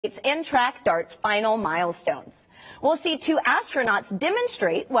and track DART's final milestones. We'll see two astronauts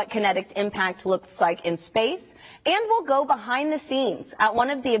demonstrate what kinetic impact looks like in space, and we'll go behind the scenes at one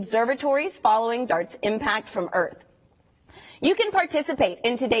of the observatories following DART's impact from Earth. You can participate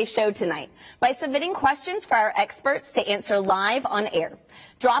in today's show tonight by submitting questions for our experts to answer live on air.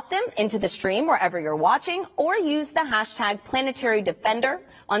 Drop them into the stream wherever you're watching, or use the hashtag #PlanetaryDefender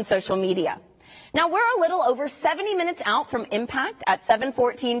on social media. Now, we're a little over 70 minutes out from impact at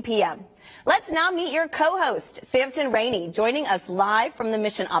 7:14 p.m. Let's now meet your co-host, Samson Rainey, joining us live from the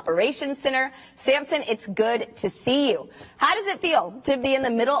Mission Operations Center. Samson, it's good to see you. How does it feel to be in the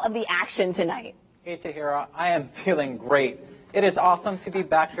middle of the action tonight? Hey, Tahira, I am feeling great. It is awesome to be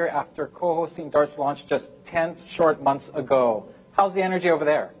back here after co-hosting DART's launch just 10 short months ago. How's the energy over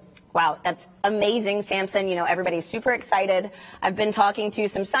there? Wow, that's amazing, Samson. You know, everybody's super excited. I've been talking to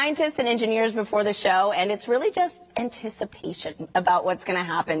some scientists and engineers before the show, and it's really just anticipation about what's going to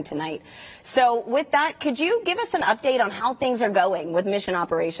happen tonight. So with that, could you give us an update on how things are going with mission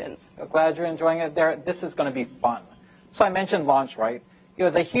operations? Glad you're enjoying it there. This is going to be fun. So I mentioned launch, right? It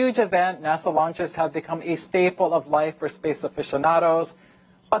was a huge event. NASA launches have become a staple of life for space aficionados.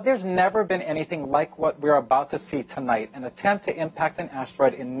 But there's never been anything like what we're about to see tonight, an attempt to impact an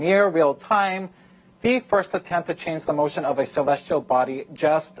asteroid in near real time, the first attempt to change the motion of a celestial body.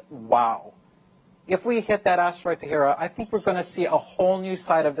 Just wow. If we hit that asteroid, Tahira, I think we're going to see a whole new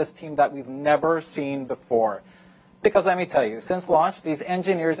side of this team that we've never seen before. Because let me tell you, since launch, these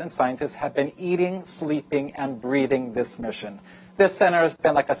engineers and scientists have been eating, sleeping, and breathing this mission. This center has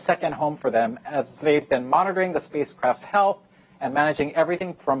been like a second home for them as they've been monitoring the spacecraft's health and managing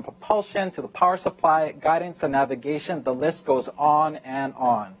everything from propulsion to the power supply, guidance, and navigation. The list goes on and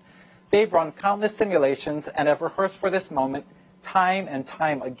on. They've run countless simulations and have rehearsed for this moment time and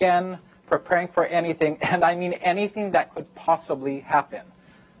time again, preparing for anything, and I mean anything that could possibly happen.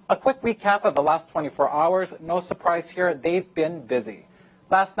 A quick recap of the last 24 hours. No surprise here, they've been busy.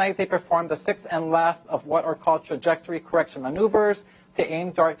 Last night, they performed the sixth and last of what are called trajectory correction maneuvers to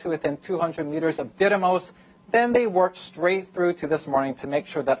aim DART to within 200 meters of Dimorphos. Then they worked straight through to this morning to make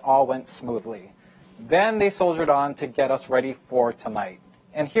sure that all went smoothly. Then they soldiered on to get us ready for tonight.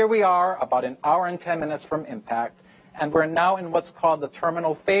 And here we are, about an hour and 10 minutes from impact, and we're now in what's called the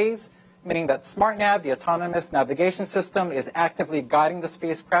terminal phase, meaning that SmartNav, the autonomous navigation system, is actively guiding the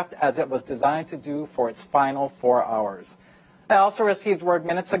spacecraft as it was designed to do for its final 4 hours. I also received word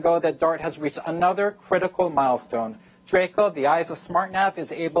minutes ago that DART has reached another critical milestone. Draco, the eyes of SmartNav,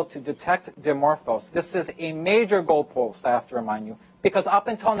 is able to detect Dimorphos. This is a major goalpost, I have to remind you, because up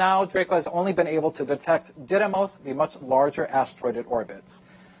until now, Draco has only been able to detect Didymos, the much larger asteroid it orbits.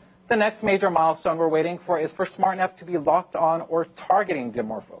 The next major milestone we're waiting for is for SmartNav to be locked on or targeting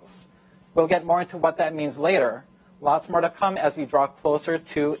Dimorphos. We'll get more into what that means later. Lots more to come as we draw closer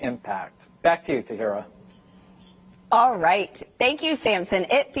to impact. Back to you, Tahira. All right. Thank you, Samson.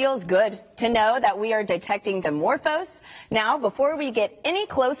 It feels good to know that we are detecting Dimorphos. Now, before we get any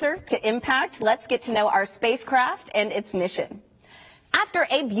closer to impact, let's get to know our spacecraft and its mission. After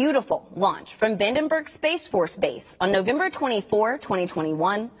a beautiful launch from Vandenberg Space Force Base on November 24,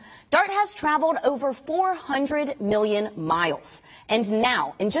 2021, DART has traveled over 400 million miles. And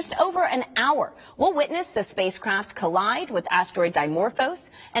now, in just over an hour, we'll witness the spacecraft collide with asteroid Dimorphos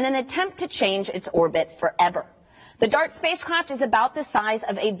in an attempt to change its orbit forever. The DART spacecraft is about the size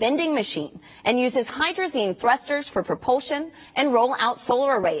of a vending machine and uses hydrazine thrusters for propulsion and roll-out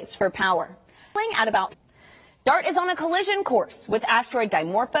solar arrays for power. DART is on a collision course with asteroid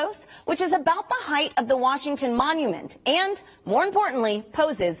Dimorphos, which is about the height of the Washington Monument and, more importantly,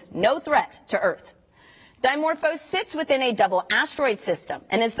 poses no threat to Earth. Dimorphos sits within a double asteroid system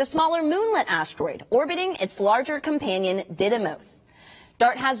and is the smaller moonlet asteroid orbiting its larger companion Didymos.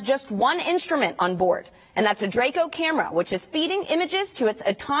 DART has just one instrument on board, and that's a Draco camera, which is feeding images to its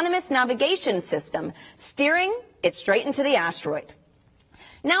autonomous navigation system, steering it straight into the asteroid.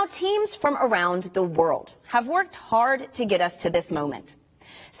 Now, teams from around the world have worked hard to get us to this moment.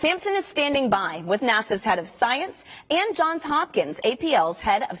 Samson is standing by with NASA's head of science and Johns Hopkins APL's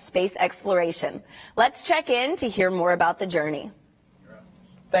head of space exploration. Let's check in to hear more about the journey.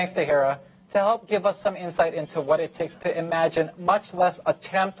 Thanks, Tahira. To help give us some insight into what it takes to imagine, much less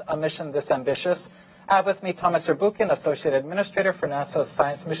attempt, a mission this ambitious, I have with me Thomas Zurbuchen, Associate Administrator for NASA's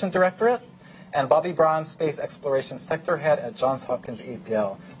Science Mission Directorate, and Bobby Braun, Space Exploration Sector Head at Johns Hopkins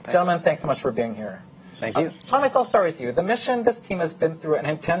APL. Thanks. Gentlemen, thanks so much for being here. Thank you. Thomas, I'll start with you. The mission, this team has been through an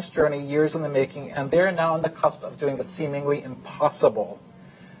intense journey, years in the making, and they're now on the cusp of doing the seemingly impossible,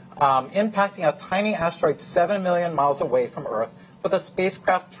 impacting a tiny asteroid 7 million miles away from Earth with a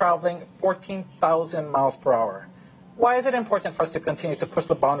spacecraft traveling 14,000 miles per hour. Why is it important for us to continue to push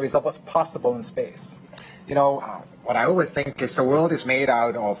the boundaries of what's possible in space? You know, what I always think is the world is made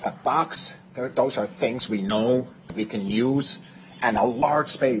out of a box. Those are things we know, we can use, and a large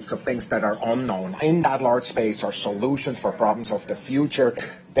space of things that are unknown. In that large space are solutions for problems of the future.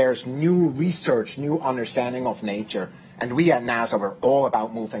 There's new research, new understanding of nature. And we at NASA, we're all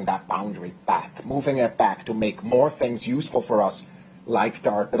about moving that boundary back, moving it back to make more things useful for us, like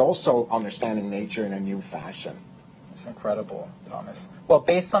DART, but also understanding nature in a new fashion. It's incredible, Thomas. Well,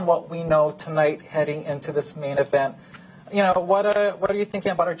 based on what we know tonight heading into this main event, you know, what are you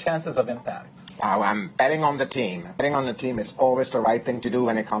thinking about our chances of impact? Wow, I'm betting on the team. Betting on the team is always the right thing to do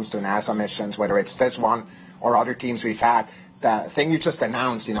when it comes to NASA missions, whether it's this one or other teams we've had. The thing you just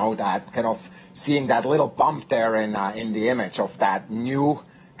announced, you know, that kind of seeing that little bump there in the image of that new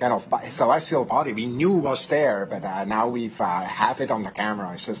kind of celestial body we knew was there, but now we've have it on the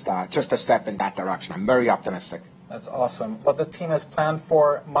camera. It's just a step in that direction. I'm very optimistic. That's awesome. What the team has planned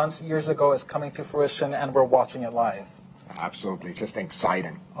for months, years ago is coming to fruition, and we're watching it live. Absolutely, just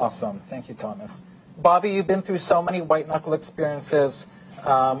exciting. Awesome. Thank you, Thomas. Bobby, you've been through so many white-knuckle experiences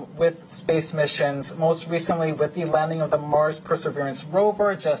with space missions, most recently with the landing of the Mars Perseverance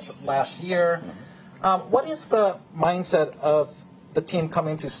rover just last year. What is the mindset of the team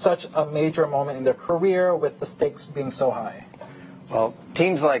coming to such a major moment in their career with the stakes being so high? Well,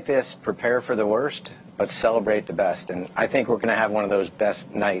 teams like this prepare for the worst, but celebrate the best. And I think we're going to have one of those best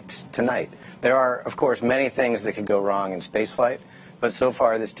nights tonight. There are, of course, many things that could go wrong in spaceflight, but so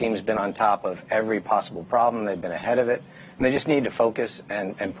far this team's been on top of every possible problem. They've been ahead of it, and they just need to focus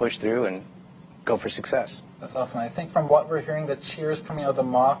and push through and go for success. That's awesome. I think from what we're hearing, the cheers coming out of the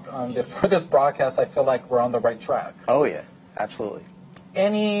mock before this broadcast, I feel like we're on the right track. Oh, yeah, absolutely.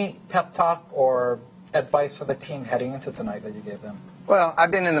 Any pep talk or advice for the team heading into tonight that you gave them? Well, I've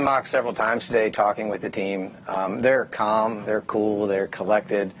been in the mock several times today talking with the team. They're calm, they're cool, they're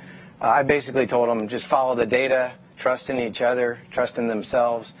collected. I basically told them just follow the data, trust in each other, trust in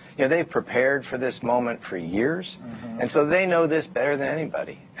themselves. You know, they've prepared for this moment for years, and so they know this better than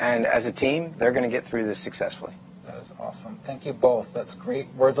anybody. And as a team, they're going to get through this successfully. That is awesome. Thank you both. That's great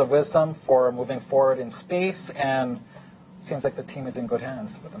words of wisdom for moving forward in space, and it seems like the team is in good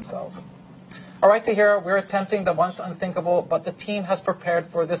hands with themselves. All right, Tahira, we're attempting the once unthinkable, but the team has prepared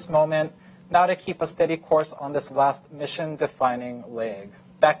for this moment now to keep a steady course on this last mission-defining leg.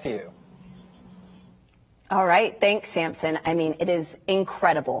 Back to you. All right, thanks, Samson. I mean, it is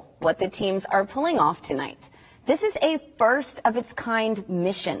incredible what the teams are pulling off tonight. This is a first-of-its-kind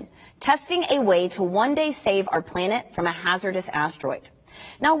mission, testing a way to one day save our planet from a hazardous asteroid.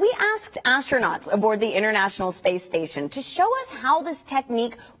 Now, we asked astronauts aboard the International Space Station to show us how this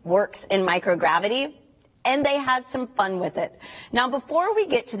technique works in microgravity, and they had some fun with it. Now, before we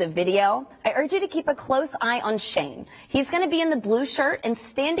get to the video, I urge you to keep a close eye on Shane. He's going to be in the blue shirt and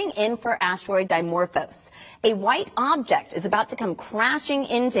standing in for asteroid Dimorphos. A white object is about to come crashing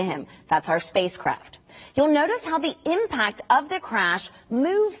into him. That's our spacecraft. You'll notice how the impact of the crash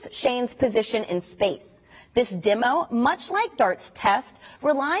moves Shane's position in space. This demo, much like DART's test,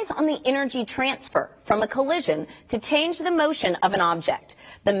 relies on the energy transfer from a collision to change the motion of an object.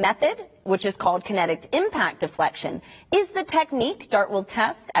 The method, which is called kinetic impact deflection, is the technique DART will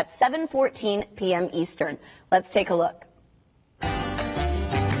test at 7:14 p.m. Eastern. Let's take a look.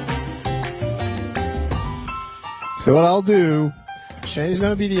 So what I'll do, Shane's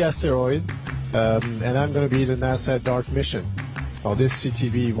going to be the asteroid, and I'm going to be the NASA DART mission. Well, this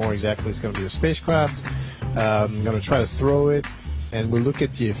CTB, more exactly, is going to be a spacecraft. I'm going to try to throw it, and we'll look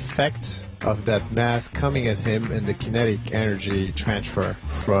at the effect of that mass coming at him and the kinetic energy transfer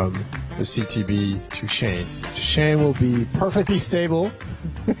from the CTB to Shane. Shane will be perfectly stable.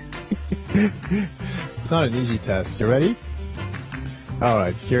 It's not an easy test. You ready? All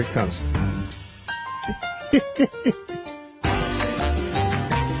right, here it comes.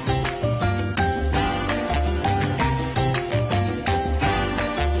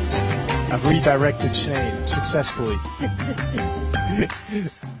 I've redirected Shane successfully.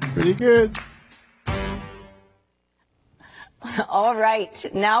 Pretty good. All right,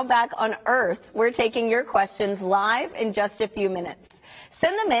 now back on Earth. We're taking your questions live in just a few minutes.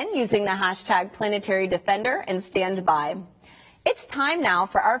 Send them in using the hashtag Planetary Defender and stand by. It's time now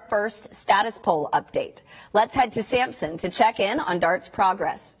for our first status poll update. Let's head to Samson to check in on DART's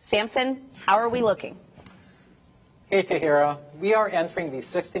progress. Samson, how are we looking? Hey, Tahira. We are entering the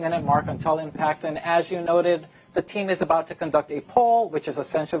 60-minute mark until impact, and as you noted, the team is about to conduct a poll, which is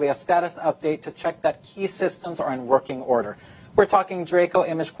essentially a status update to check that key systems are in working order. We're talking Draco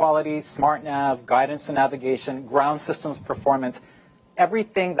image quality, smart nav, guidance and navigation, ground systems performance,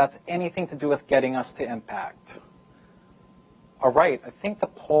 everything that's anything to do with getting us to impact. All right, I think the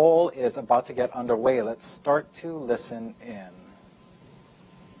poll is about to get underway. Let's start to listen in.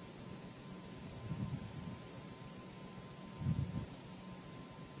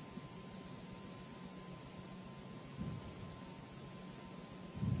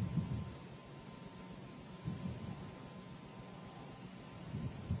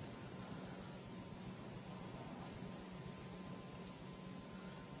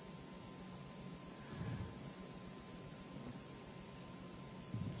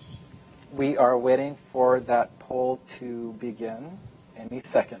 We are waiting for that poll to begin any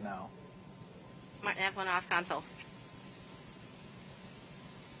second now. Martin F. 1 off console.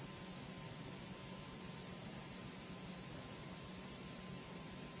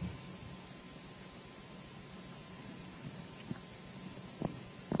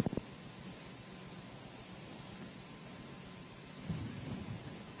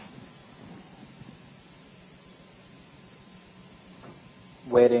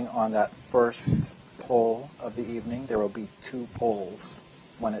 Waiting on that first poll of the evening. There will be 2 polls,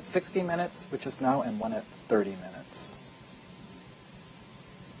 one at 60 minutes, which is now, and one at 30 minutes.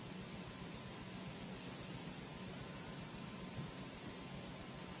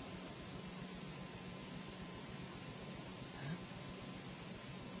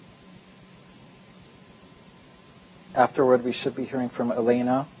 Afterward, we should be hearing from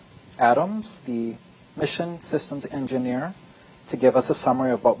Elena Adams, the mission systems engineer, to give us a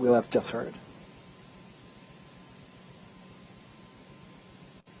summary of what we'll have just heard.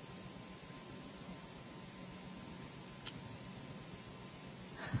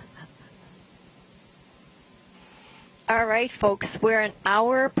 All right, folks, we're an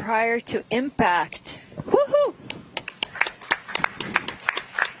hour prior to impact. Woohoo!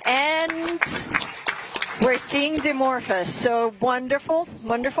 And we're seeing Dimorphos, so wonderful,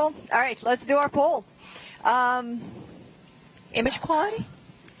 wonderful. All right, let's do our poll. Image quality?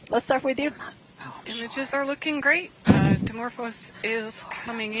 Let's start with you. Images are looking great. Dimorphos is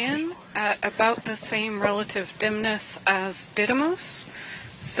coming in at about the same relative dimness as Didymos,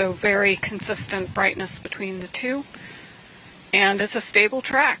 so very consistent brightness between the two. And it's a stable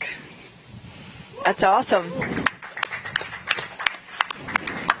track. That's awesome.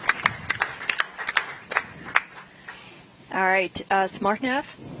 All right, SmartNav?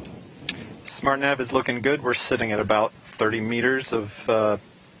 SmartNav is looking good. We're sitting at about 30 meters of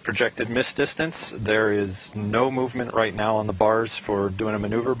projected miss distance. There is no movement right now on the bars for doing a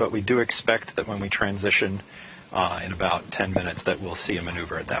maneuver, but we do expect that when we transition in about 10 minutes that we'll see a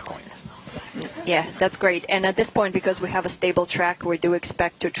maneuver at that point. Yeah, that's great. And at this point, because we have a stable track, we do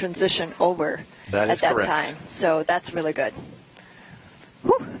expect to transition over at that correct. time. So that's really good.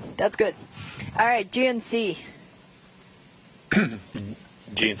 Whew, that's good. All right, GNC.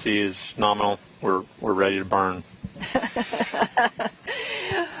 GNC is nominal. We're ready to burn.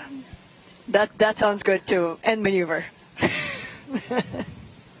 That sounds good too. And maneuver.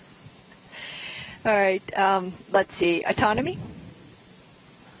 All right. Let's see. Autonomy.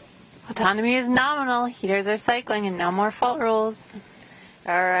 Autonomy is nominal. Heaters are cycling and no more fault rules.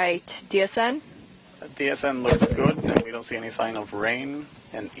 All right. DSN. DSN looks good, and we don't see any sign of rain.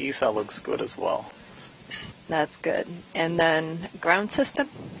 And ESA looks good as well. That's good. And then ground system.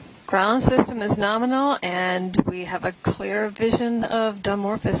 Ground system is nominal, and we have a clear vision of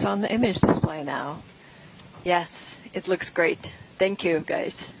Dimorphos on the image display now. Yes, it looks great. Thank you,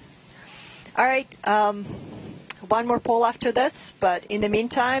 guys. All right, one more poll after this, but in the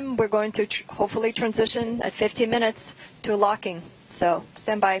meantime, we're going to hopefully transition at 15 minutes to locking. So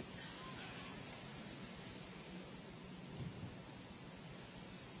stand by.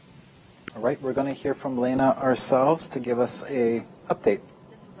 All right, we're going to hear from Lena ourselves to give us a update.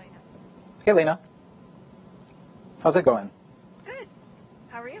 Hey, Lena. How's it going? Good.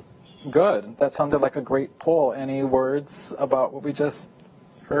 How are you? Good. That sounded like a great poll. Any words about what we just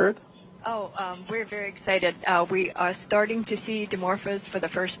heard? Oh, we're very excited. We are starting to see Dimorphos for the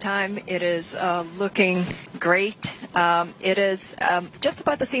first time. It is looking great. It is just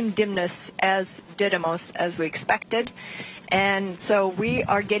about the same dimness as Didymos as we expected. And so we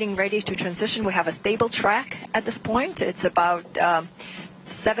are getting ready to transition. We have a stable track at this point. It's about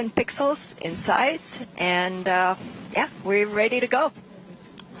 7 pixels in size. And yeah, we're ready to go.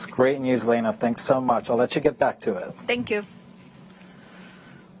 It's great news, Lena. Thanks so much. I'll let you get back to it. Thank you.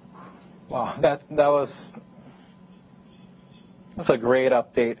 Wow, that's a great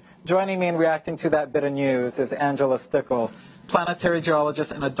update. Joining me in reacting to that bit of news is Angela Stickle, planetary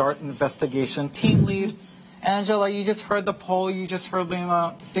geologist and a DART investigation team lead. Angela, you just heard the poll. You just heard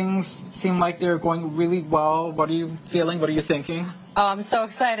Lena. Things seem like they're going really well. What are you feeling? What are you thinking? Oh, I'm so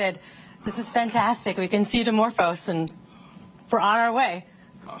excited. This is fantastic. We can see Dimorphos, and we're on our way.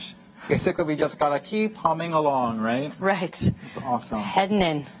 Gosh. Basically, we just gotta keep humming along, right? Right. It's awesome. Heading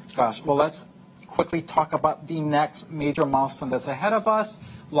in. Gosh, well, let's quickly talk about the next major milestone that's ahead of us,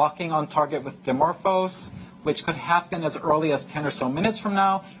 locking on target with Dimorphos, which could happen as early as 10 or so minutes from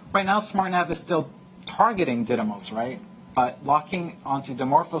now. Right now, SmartNav is still targeting Didymos, right? But locking onto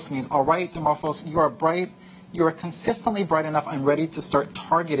Dimorphos means, all right, Dimorphos, you are bright, you are consistently bright enough, I'm ready to start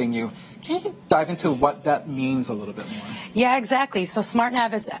targeting you. Can you dive into what that means a little bit more? Yeah, exactly. So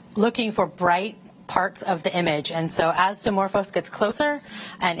SmartNav is looking for bright parts of the image. And so as Dimorphos gets closer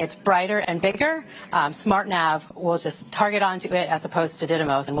and it's brighter and bigger, SmartNav will just target onto it as opposed to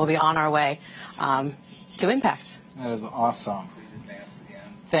Didymos, and we'll be on our way to impact. That is awesome.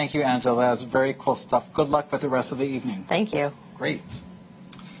 Thank you, Angela. That's very cool stuff. Good luck with the rest of the evening. Thank you. Great.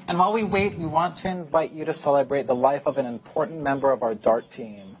 And while we wait, we want to invite you to celebrate the life of an important member of our DART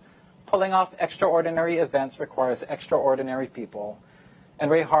team. Pulling off extraordinary events requires extraordinary people.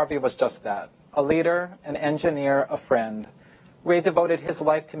 And Ray Harvey was just that. A leader, an engineer, a friend. Ray devoted his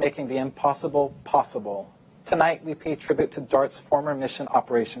life to making the impossible possible. Tonight, we pay tribute to DART's former mission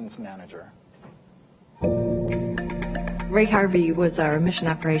operations manager. Ray Harvey was our mission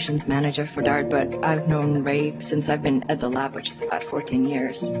operations manager for DART, but I've known Ray since I've been at the lab, which is about 14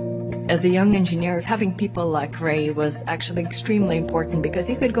 years. As a young engineer, having people like Ray was actually extremely important because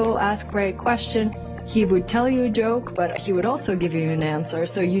you could go ask Ray a question, he would tell you a joke, but he would also give you an answer,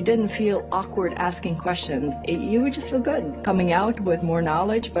 so you didn't feel awkward asking questions. You would just feel good coming out with more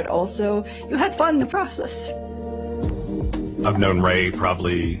knowledge, but also you had fun in the process. I've known Ray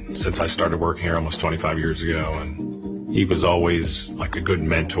probably since I started working here almost 25 years ago, and he was always like a good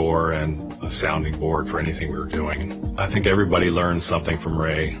mentor and a sounding board for anything we were doing. I think everybody learned something from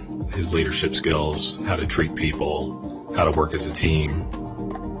Ray, his leadership skills, how to treat people, how to work as a team.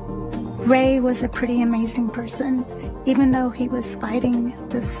 Ray was a pretty amazing person. Even though he was fighting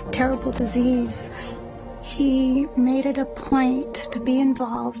this terrible disease, he made it a point to be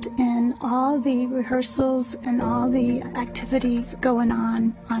involved in all the rehearsals and all the activities going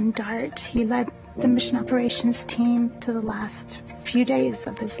on DART. He led the mission operations team to the last few days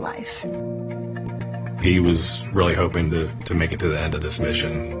of his life. He was really hoping to make it to the end of this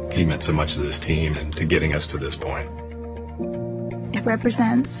mission. He meant so much to this team and to getting us to this point. It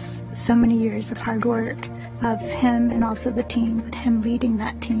represents so many years of hard work of him and also the team, but him leading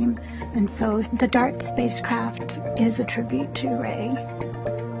that team. And so the DART spacecraft is a tribute to Ray.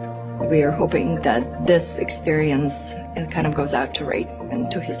 We are hoping that this experience kind of goes out to Ray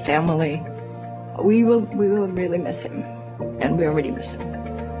and to his family. We will really miss him, and we already miss him.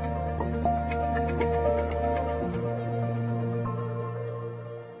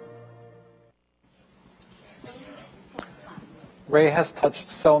 Ray has touched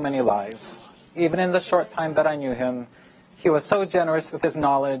so many lives. Even in the short time that I knew him, he was so generous with his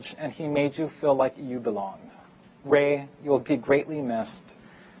knowledge, and he made you feel like you belonged. Ray, you will be greatly missed.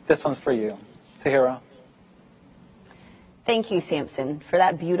 This one's for you. Tahira. Thank you, Samson, for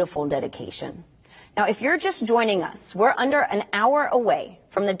that beautiful dedication. Now, if you're just joining us, we're under an hour away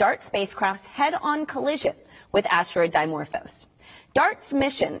from the DART spacecraft's head-on collision with asteroid Dimorphos. DART's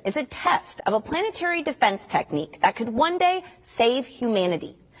mission is a test of a planetary defense technique that could one day save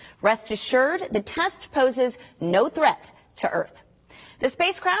humanity. Rest assured, the test poses no threat to Earth. The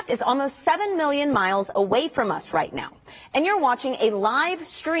spacecraft is almost 7 million miles away from us right now, and you're watching a live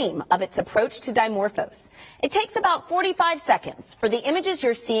stream of its approach to Dimorphos. It takes about 45 seconds for the images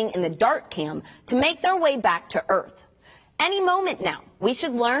you're seeing in the DART cam to make their way back to Earth. Any moment now, we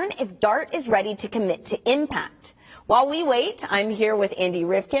should learn if DART is ready to commit to impact. While we wait, I'm here with Andy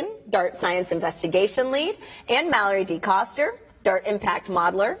Rivkin, DART Science Investigation Lead, and Mallory D. Coster, DART Impact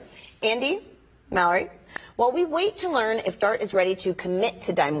Modeler. Andy, Mallory, while we wait to learn if DART is ready to commit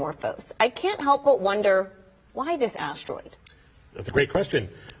to Dimorphos, I can't help but wonder, why this asteroid? That's a great question.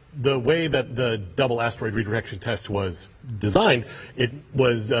 The way that the double asteroid redirection test was designed, it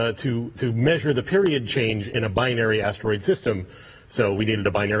was to measure the period change in a binary asteroid system. So we needed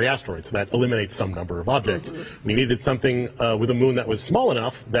a binary asteroid, so that eliminates some number of objects. Mm-hmm. We needed something with a moon that was small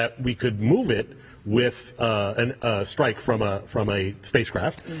enough that we could move it with a strike from a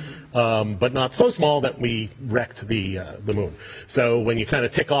spacecraft, mm-hmm. But not so small that we wrecked the moon. So when you kind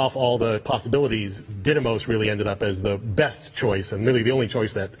of tick off all the possibilities, Didymos really ended up as the best choice and really the only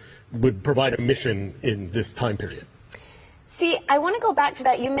choice that would provide a mission in this time period. See, I want to go back to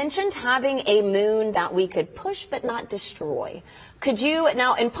that. You mentioned having a moon that we could push but not destroy. Could you,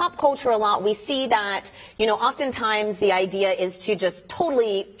 now in pop culture a lot, we see that, you know, oftentimes the idea is to just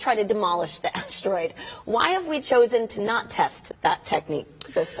totally try to demolish the asteroid. Why have we chosen to not test that technique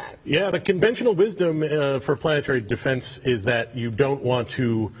this time? Yeah, the conventional wisdom for planetary defense is that you don't want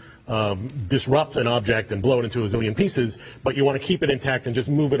to disrupt an object and blow it into a zillion pieces, but you want to keep it intact and just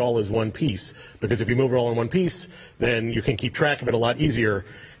move it all as one piece. Because if you move it all in one piece, then you can keep track of it a lot easier.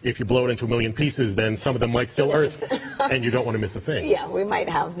 If you blow it into a million pieces, then some of them might still Earth, and you don't want to miss a thing. Yeah, we might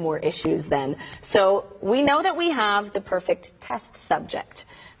have more issues then. So we know that we have the perfect test subject.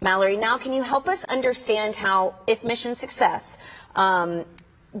 Mallory, now can you help us understand how, if mission success,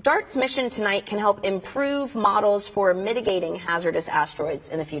 DART's mission tonight can help improve models for mitigating hazardous asteroids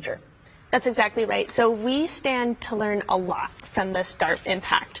in the future? That's exactly right. So we stand to learn a lot from this DART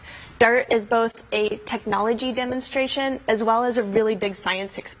impact. DART is both a technology demonstration as well as a really big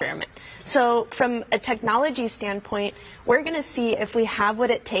science experiment. So from a technology standpoint, we're going to see if we have what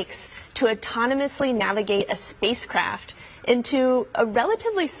it takes to autonomously navigate a spacecraft into a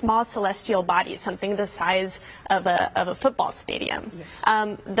relatively small celestial body, something the size of a football stadium,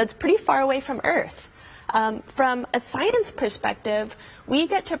 that's pretty far away from Earth. From a science perspective, we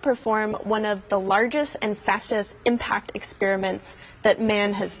get to perform one of the largest and fastest impact experiments that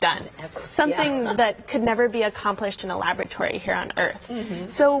man has done. Something that could never be accomplished in a laboratory here on Earth.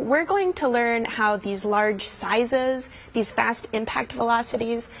 So we're going to learn how these large sizes, these fast impact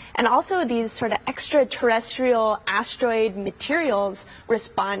velocities, and also these sort of extraterrestrial asteroid materials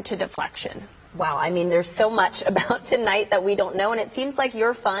respond to deflection. Wow, I mean, there's so much about tonight that we don't know, and it seems like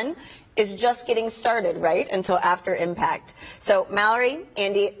your fun is just getting started, right, until after impact. So Mallory,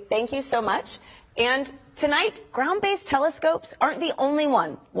 Andy, thank you so much. And tonight, ground-based telescopes aren't the only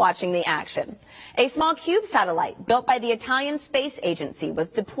one watching the action. A small CUBE satellite built by the Italian Space Agency was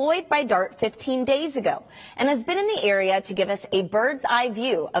deployed by DART 15 days ago and has been in the area to give us a bird's-eye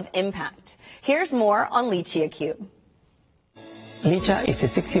view of impact. Here's more on Licia Cube. Licia is a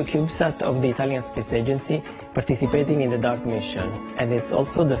 6U CubeSat of the Italian Space Agency participating in the DART mission, and it's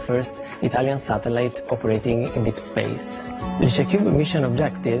also the first Italian satellite operating in deep space. Licia Cube mission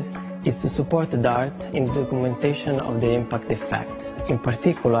objectives is to support DART in the documentation of the impact effects, in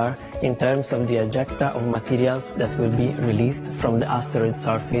particular in terms of the ejecta of materials that will be released from the asteroid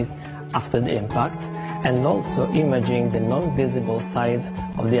surface after the impact, and also imaging the non-visible side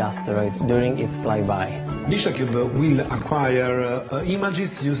of the asteroid during its flyby. Licia Cube will acquire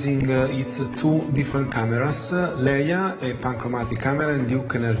images using its two different cameras, Leia, a panchromatic camera, and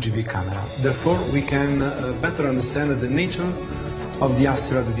Luke, an RGB camera. Therefore, we can better understand the nature of the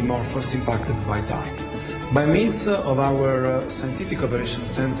asteroid Dimorphos impacted by DART. By means of our Scientific Operations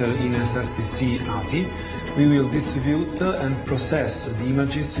Center in SSTC ASI, we will distribute and process the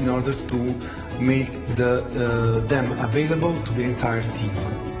images in order to make them available to the entire team.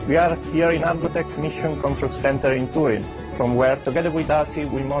 We are here in Argotech's Mission Control Center in Turin, from where, together with ASI,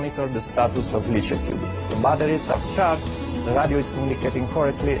 we monitor the status of Licia Cube. The batteries are charged, the radio is communicating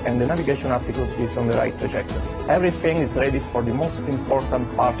correctly, and the navigation altitude is on the right trajectory. Everything is ready for the most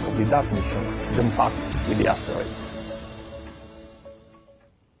important part of the DART mission, the impact with the asteroid.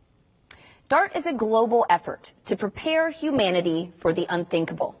 DART is a global effort to prepare humanity for the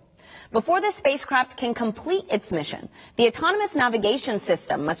unthinkable. Before the spacecraft can complete its mission, the autonomous navigation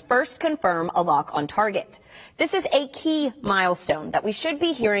system must first confirm a lock on target. This is a key milestone that we should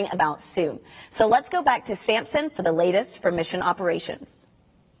be hearing about soon. So let's go back to Samson for the latest for mission operations.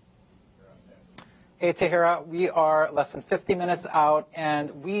 Hey, Tahira, we are less than 50 minutes out,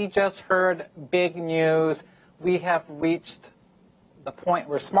 and we just heard big news. We have reached the point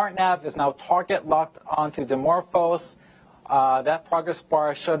where SmartNav is now target locked onto Dimorphos. That progress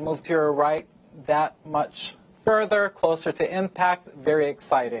bar should move to your right that much further, closer to impact. Very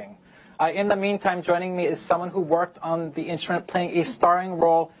exciting. In the meantime, joining me is someone who worked on the instrument playing a starring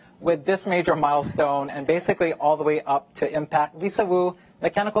role with this major milestone and basically all the way up to impact. Lisa Wu,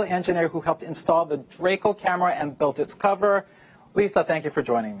 mechanical engineer who helped install the Draco camera and built its cover. Lisa, thank you for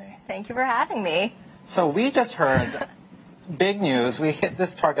joining me. Thank you for having me. So we just heard big news. We hit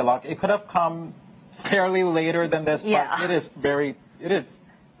this target lock. It could have come fairly later than this, but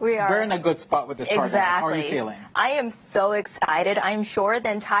we're in a good spot with this target. Exactly. How are you feeling? I am so excited. I'm sure the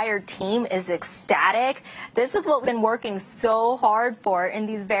entire team is ecstatic. This is what we've been working so hard for in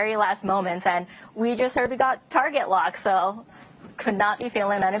these very last moments, and we just heard we got target lock, so could not be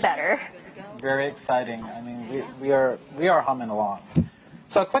feeling any better. Very exciting. I mean, we are humming along.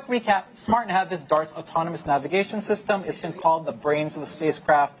 So a quick recap, SmartNav is DART's autonomous navigation system. It's been called the brains of the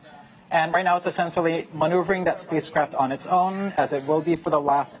spacecraft. And right now it's essentially maneuvering that spacecraft on its own, as it will be for the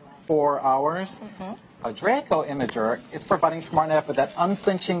last 4 hours. a Draco imager, it's providing SmartNav with that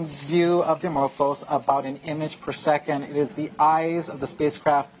unflinching view of Dimorphos, about an image per second. It is the eyes of the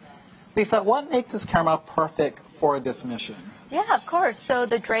spacecraft. Lisa, what makes this camera perfect for this mission? Yeah, of course. So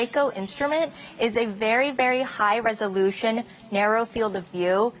the Draco instrument is a very, very high resolution, narrow field of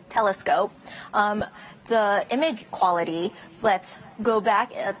view telescope. The image quality, let's go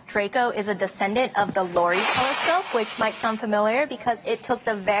back. Draco is a descendant of the Lori telescope, which might sound familiar because it took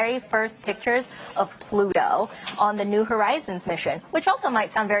the very first pictures of Pluto on the New Horizons mission, which also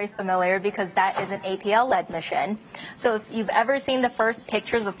might sound very familiar because that is an APL-led mission. So if you've ever seen the first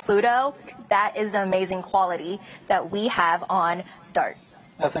pictures of Pluto, that is the amazing quality that we have on DART.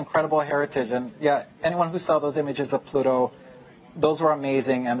 That's incredible heritage. And yeah, anyone who saw those images of Pluto, those were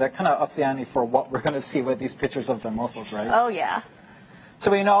amazing, and that kind of ups the ante for what we're going to see with these pictures of Dimorphos, right? Oh, yeah. So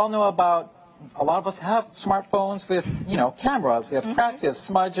we all know about, a lot of us have smartphones with, cameras. We have cracks, we have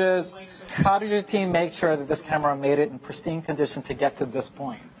smudges. How did your team make sure that this camera made it in pristine condition to get to this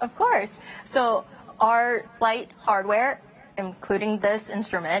point? Of course. So our flight hardware, including this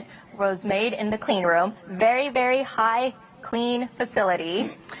instrument, was made in the clean room. Very, very high clean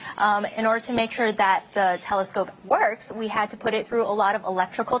facility. In order to make sure that the telescope works, we had to put it through a lot of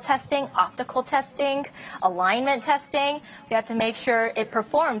electrical testing, optical testing, alignment testing. We had to make sure it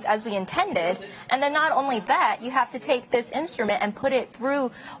performs as we intended. And then not only that, you have to take this instrument and put it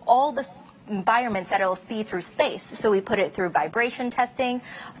through all the environments that it will see through space. So we put it through vibration testing,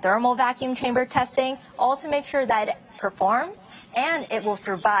 thermal vacuum chamber testing, all to make sure that it performs and it will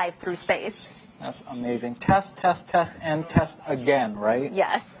survive through space. That's amazing. Test, test, test, and test again, right?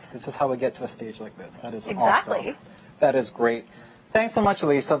 Yes. This is how we get to a stage like this. That is exactly awesome. That is great. Thanks so much,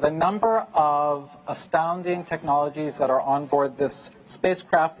 Lisa. The number of astounding technologies that are on board this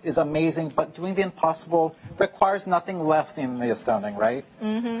spacecraft is amazing, but doing the impossible requires nothing less than the astounding, right?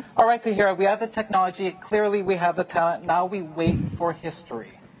 Mm-hmm. All right, Tahira, we have the technology. Clearly, we have the talent. Now we wait for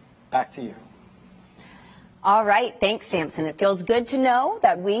history. Back to you. All right, thanks, Samson. It feels good to know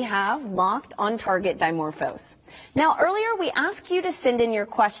that we have locked on target Dimorphos. Now, earlier we asked you to send in your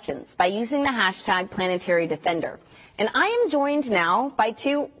questions by using the hashtag Planetary Defender. And I am joined now by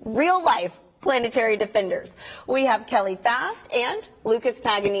two real-life planetary defenders. We have Kelly Fast and Lucas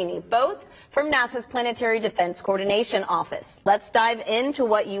Paganini, both from NASA's Planetary Defense Coordination Office. Let's dive into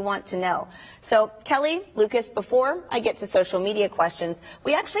what you want to know. So, Kelly, Lucas, before I get to social media questions,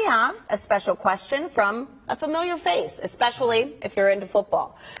 we actually have a special question from a familiar face, especially if you're into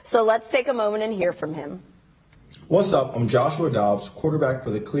football. So let's take a moment and hear from him. What's up? I'm Joshua Dobbs, quarterback for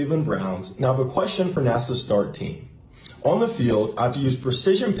the Cleveland Browns, and I have a question for NASA's DART team. On the field, I have to use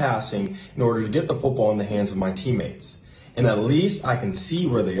precision passing in order to get the football in the hands of my teammates, and at least I can see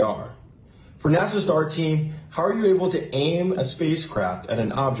where they are. For NASA's DART team, how are you able to aim a spacecraft at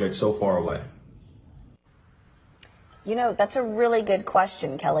an object so far away? You know, that's a really good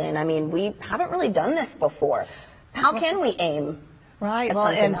question, Kelly, and I mean, we haven't really done this before. How can we aim? Right. Well,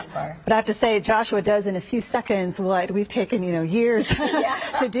 but I have to say, Joshua does in a few seconds what we've taken, years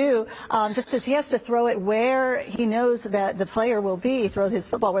to do. Just as he has to throw it where he knows that the player will be, throw his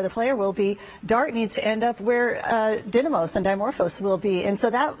football where the player will be. DART needs to end up where Didymos and Dimorphos will be, and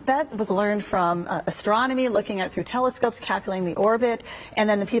so that was learned from astronomy, looking at through telescopes, calculating the orbit, and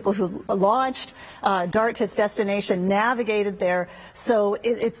then the people who launched DART to its destination navigated there. So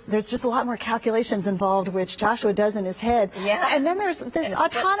there's just a lot more calculations involved, which Joshua does in his head. Yeah. And then there's this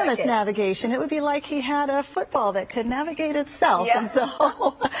autonomous navigation. It would be like he had a football that could navigate itself. Yeah. And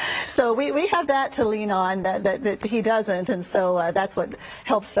so we have that to lean on that he doesn't. And so that's what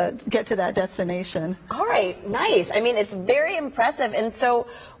helps get to that destination. All right. Nice. I mean, it's very impressive. And so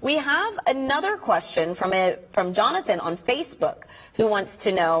we have another question from Jonathan on Facebook, who wants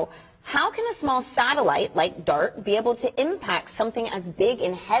to know, how can a small satellite like DART be able to impact something as big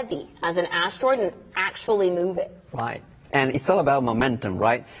and heavy as an asteroid and actually move it? Right. And it's all about momentum,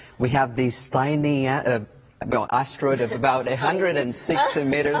 right? We have this tiny asteroid of about 160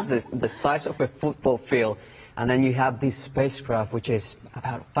 meters, the size of a football field. And then you have this spacecraft, which is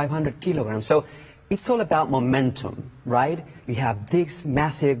about 500 kilograms. So it's all about momentum, right? You have this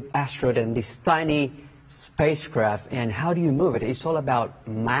massive asteroid and this tiny spacecraft. And how do you move it? It's all about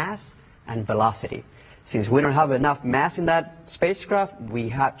mass and velocity. Since we don't have enough mass in that spacecraft, we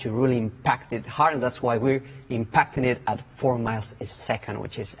have to really impact it hard, and that's why we're impacting it at 4 miles a second,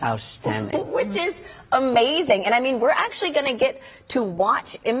 which is outstanding. Which is amazing. And I mean, we're actually going to get to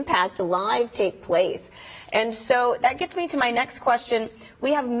watch impact live take place. And so that gets me to my next question.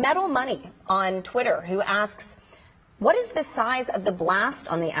 We have Metal Money on Twitter who asks, what is the size of the blast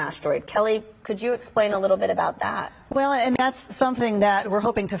on the asteroid? Kelly, Could you explain a little bit about that? Well, and that's something that we're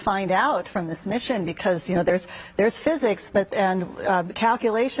hoping to find out from this mission, because there's physics and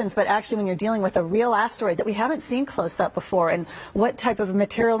calculations, but actually when you're dealing with a real asteroid that we haven't seen close up before, and what type of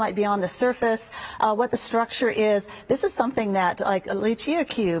material might be on the surface, what the structure is, this is something that, like a Lucia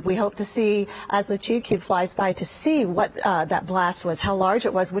cube, we hope to see as Lucia cube flies by, to see what that blast was, how large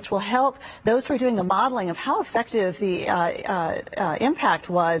it was, which will help those who are doing the modeling of how effective the impact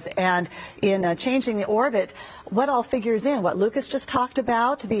was, and in changing the orbit, what all figures in, what Lucas just talked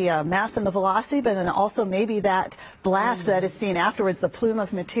about, the mass and the velocity, but then also maybe that blast that is seen afterwards, the plume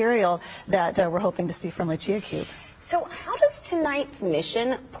of material that we're hoping to see from Lucia cube. So how does tonight's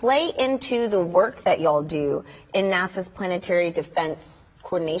mission play into the work that y'all do in NASA's Planetary Defense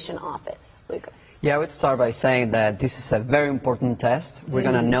Coordination Office, Lucas? Yeah, I would start by saying that this is a very important test. We're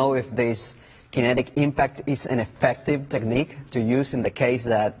going to know if this kinetic impact is an effective technique to use in the case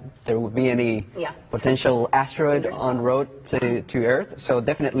that there would be any potential asteroid en route to Earth. So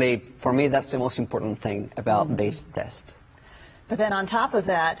definitely, for me, that's the most important thing about this test. But then on top of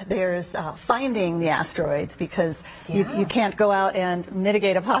that, there's finding the asteroids, because you can't go out and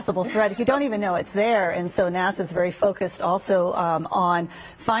mitigate a possible threat if you don't even know it's there. And so NASA is very focused also on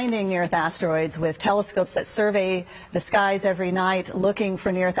finding near-Earth asteroids with telescopes that survey the skies every night, looking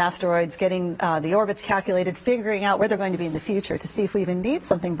for near-Earth asteroids, getting the orbits calculated, figuring out where they're going to be in the future to see if we even need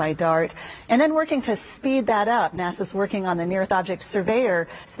something by DART, and then working to speed that up. NASA's working on the Near-Earth Object Surveyor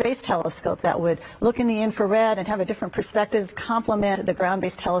space telescope that would look in the infrared and have a different perspective, complement the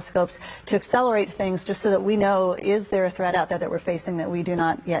ground-based telescopes to accelerate things, just so that we know, is there a threat out there that we're facing that we do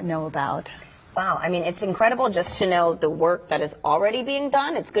not yet know about? Wow, I mean, it's incredible just to know the work that is already being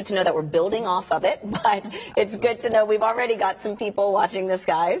done. It's good to know that we're building off of it, but it's good to know we've already got some people watching the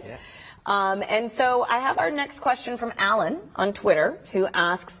skies. Yeah. And so I have our next question from Alan on Twitter, who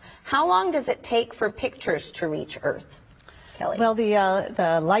asks, how long does it take for pictures to reach Earth? Kelly. Well,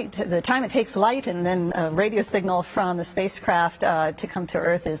 the time it takes light and then a radio signal from the spacecraft to come to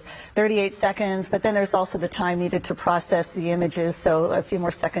Earth is 38 seconds, but then there's also the time needed to process the images, so a few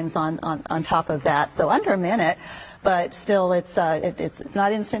more seconds on top of that. So under a minute, but still it's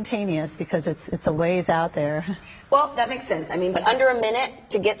not instantaneous, because it's a ways out there. Well, that makes sense. I mean, but under a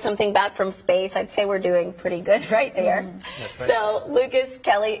minute to get something back from space, I'd say we're doing pretty good right there. Right. So, Lucas,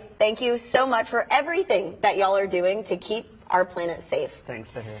 Kelly, thank you so much for everything that y'all are doing to keep our planet safe.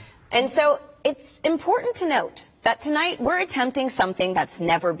 Thanks, Sahir. And so, it's important to note that tonight we're attempting something that's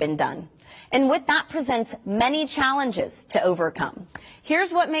never been done. And with that presents many challenges to overcome.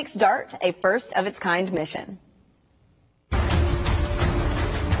 Here's what makes DART a first-of-its-kind mission. The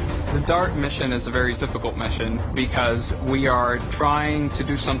DART mission is a very difficult mission because we are trying to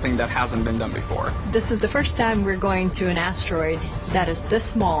do something that hasn't been done before. This is the first time we're going to an asteroid that is this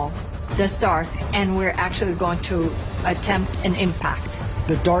small, this dark, and we're actually going to attempt an impact.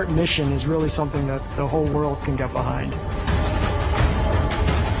 The DART mission is really something that the whole world can get behind.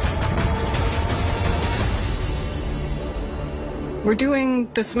 We're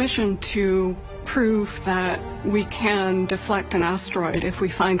doing this mission to prove that we can deflect an asteroid if we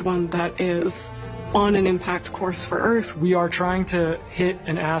find one that is on an impact course for Earth. We are trying to hit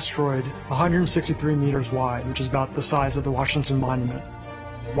an asteroid 163 meters wide, which is about the size of the Washington Monument,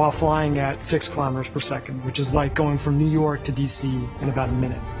 while flying at 6 kilometers per second, which is like going from New York to DC in about a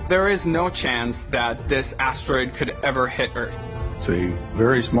minute. There is no chance that this asteroid could ever hit Earth. It's a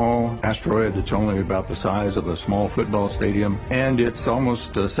very small asteroid. It's only about the size of a small football stadium, and it's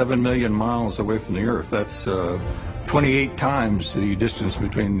almost 7 million miles away from the Earth. That's 28 times the distance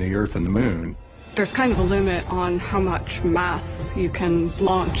between the Earth and the Moon. There's kind of a limit on how much mass you can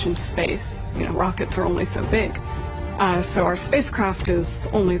launch in space. You know, rockets are only so big. So our spacecraft is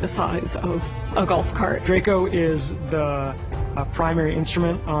only the size of a golf cart. Draco is the primary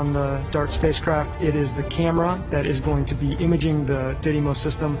instrument on the DART spacecraft. It is the camera that is going to be imaging the Dimorphos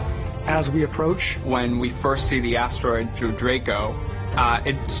system as we approach. When we first see the asteroid through Draco,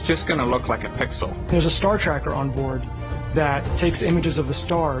 it's just going to look like a pixel. There's a star tracker on board that takes images of the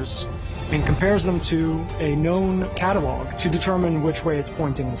stars and compares them to a known catalog to determine which way it's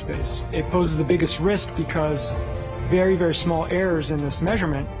pointing in space. It poses the biggest risk because very, very small errors in this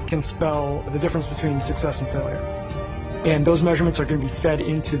measurement can spell the difference between success and failure. And those measurements are going to be fed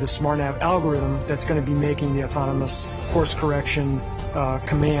into the SmartNav algorithm that's going to be making the autonomous course correction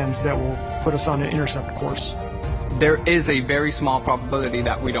commands that will put us on an intercept course. There is a very small probability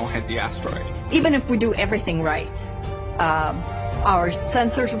that we don't hit the asteroid. Even if we do everything right, our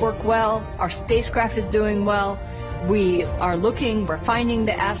sensors work well, our spacecraft is doing well, we are looking, we're finding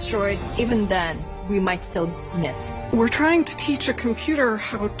the asteroid, even then, we might still miss? We're trying to teach a computer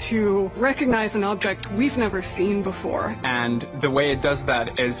how to recognize an object we've never seen before. And the way it does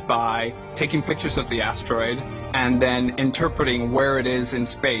that is by taking pictures of the asteroid and then interpreting where it is in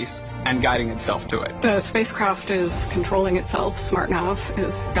space and guiding itself to it. The spacecraft is controlling itself. SmartNav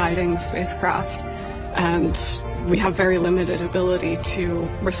is guiding the spacecraft. And we have very limited ability to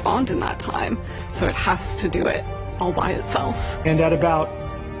respond in that time. So it has to do it all by itself. And at about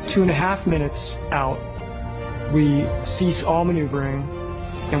 2.5 minutes out, we cease all maneuvering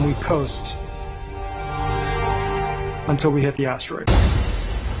and we coast until we hit the asteroid.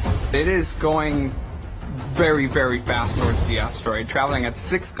 It is going very, very fast towards the asteroid, traveling at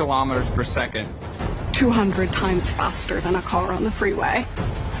 6 kilometers per second. 200 times faster than a car on the freeway.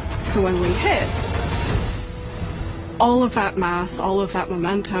 So when we hit, all of that mass, all of that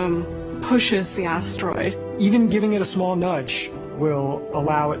momentum pushes the asteroid. Even giving it a small nudge will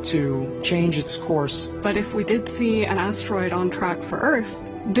allow it to change its course. But if we did see an asteroid on track for Earth,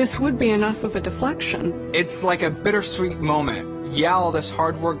 this would be enough of a deflection. It's like a bittersweet moment. Yeah, all this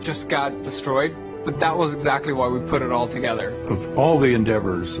hard work just got destroyed, but that was exactly why we put it all together. Of all the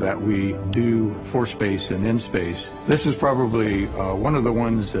endeavors that we do for space and in space, this is probably one of the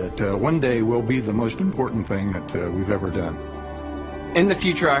ones that one day will be the most important thing that we've ever done. In the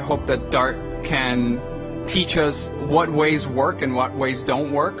future, I hope that DART can teach us what ways work and what ways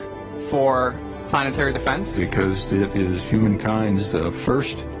don't work for planetary defense. Because it is humankind's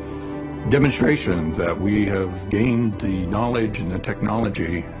first demonstration that we have gained the knowledge and the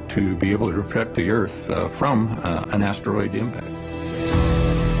technology to be able to protect the Earth from an asteroid impact.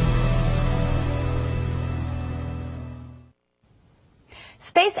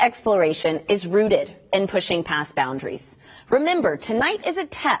 Space exploration is rooted in pushing past boundaries. Remember, tonight is a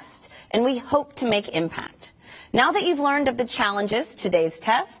test, and we hope to make impact. Now that you've learned of the challenges to today's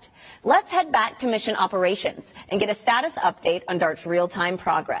test, let's head back to mission operations and get a status update on DART's real-time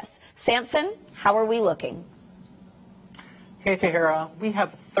progress. Samson, how are we looking? Hey, Tahira, we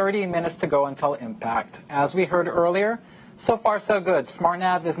have 30 minutes to go until impact. As we heard earlier, so far so good.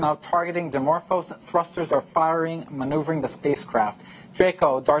 SmartNav is now targeting Dimorphos. Thrusters are firing, maneuvering the spacecraft.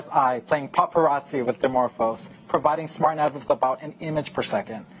 Draco, DART's eye, playing paparazzi with Dimorphos, providing SmartNav with about an image per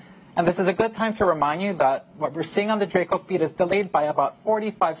second. And this is a good time to remind you that what we're seeing on the Draco feed is delayed by about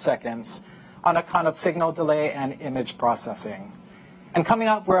 45 seconds on account of signal delay and image processing. And coming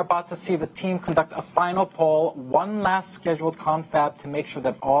up, we're about to see the team conduct a final poll, one last scheduled confab to make sure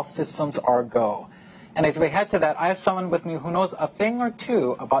that all systems are go. And as we head to that, I have someone with me who knows a thing or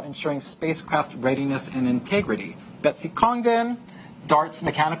two about ensuring spacecraft readiness and integrity. Betsy Congdon, DART's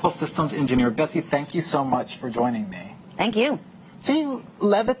mechanical systems engineer. Betsy, thank you so much for joining me. Thank you. So you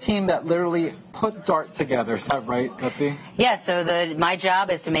led the team that literally put DART together, is that right, Betsy? Yeah, so my job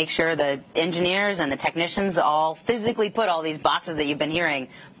is to make sure the engineers and the technicians all physically put all these boxes that you've been hearing,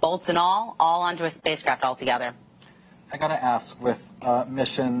 bolts and all onto a spacecraft altogether. I gotta ask, with a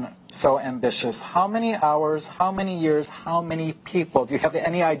mission so ambitious, how many hours, how many years, how many people? Do you have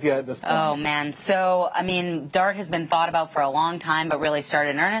any idea at this point? Oh, man. So, I mean, DART has been thought about for a long time, but really started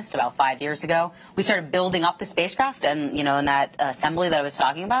in earnest about 5 years ago. We started building up the spacecraft and, in that assembly that I was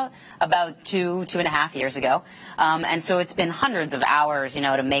talking about 2.5 years ago. And so it's been hundreds of hours,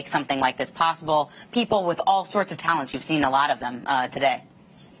 to make something like this possible. People with all sorts of talents. You've seen a lot of them today.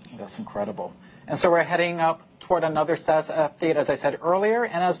 That's incredible. And so we're heading up toward another status update, as I said earlier.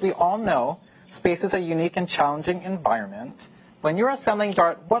 And as we all know, space is a unique and challenging environment. When you're assembling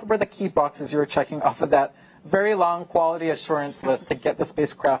DART, what were the key boxes you were checking off of that very long quality assurance list to get the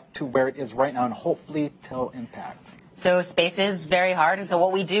spacecraft to where it is right now and hopefully till impact? So space is very hard, and so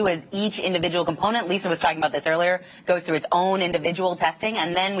what we do is each individual component, Lisa was talking about this earlier, goes through its own individual testing,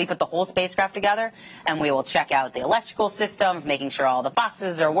 and then we put the whole spacecraft together, and we will check out the electrical systems, making sure all the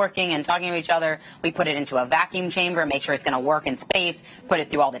boxes are working and talking to each other. We put it into a vacuum chamber, make sure it's going to work in space, put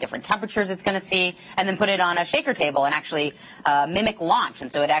it through all the different temperatures it's going to see, and then put it on a shaker table and actually mimic launch.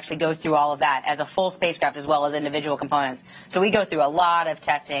 And so it actually goes through all of that as a full spacecraft as well as individual components. So we go through a lot of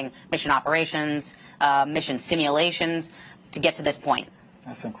testing, mission operations, mission simulations to get to this point.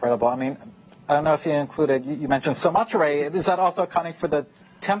 That's incredible. I mean, I don't know if you included, you mentioned so much, Ray. Is that also accounting for the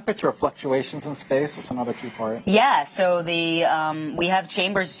temperature fluctuations in space? That's another key part. Yeah, so we have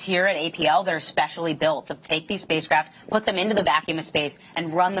chambers here at APL that are specially built to take these spacecraft, put them into the vacuum of space,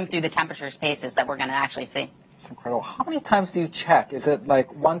 and run them through the temperature spaces that we're going to actually see. It's incredible. How many times do you check? Is it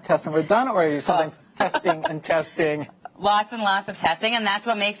like one test and we're done, or are you sometimes testing and testing? Lots and lots of testing, and that's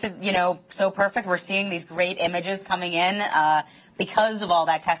what makes it, so perfect. We're seeing these great images coming in because of all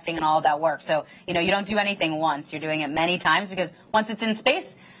that testing and all of that work. So, you don't do anything once. You're doing it many times because once it's in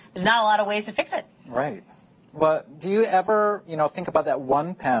space, there's not a lot of ways to fix it. Right. Well, do you ever, think about that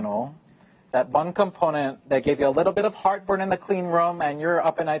one panel, that one component that gave you a little bit of heartburn in the clean room, and you're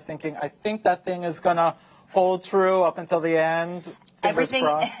up at night thinking, I think that thing is going to hold true up until the end?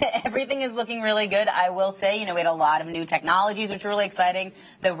 Everything is looking really good. I will say, we had a lot of new technologies, which are really exciting.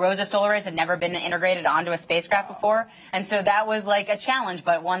 The Rosa solar arrays had never been integrated onto a spacecraft before, and so that was like a challenge,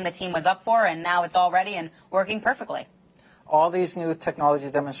 but one the team was up for, and now it's all ready and working perfectly. All these new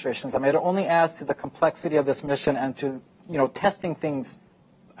technology demonstrations, it only adds to the complexity of this mission and to, testing things.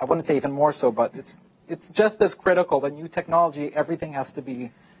 I wouldn't say even more so, but it's just as critical. The new technology, everything has to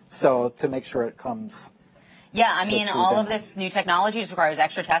be so to make sure it comes. Yeah, all of this new technology just requires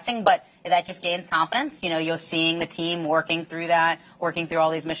extra testing, but that just gains confidence. You're seeing the team working through that, working through all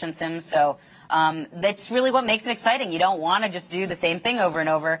these mission sims. So that's really what makes it exciting. You don't want to just do the same thing over and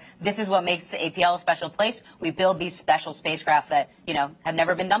over. This is what makes APL a special place. We build these special spacecraft that, have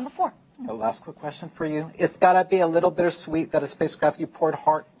never been done before. The last quick question for you. It's got to be a little bittersweet that a spacecraft you poured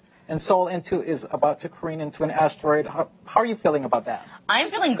heart and soul into is about to careen into an asteroid. How are you feeling about that?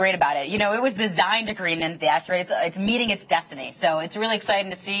 I'm feeling great about it. It was designed to careen into the asteroid. It's meeting its destiny. So it's really exciting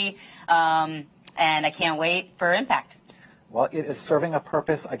to see, and I can't wait for impact. Well, it is serving a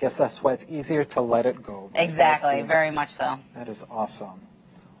purpose. I guess that's why it's easier to let it go. Right? Exactly, very much so. That is awesome.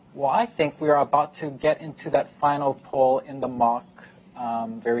 Well, I think we are about to get into that final pull in the mock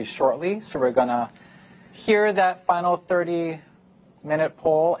very shortly. So we're going to hear that final 30-minute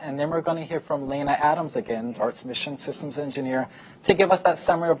poll, and then we're going to hear from Lena Adams again, DART's Mission Systems Engineer, to give us that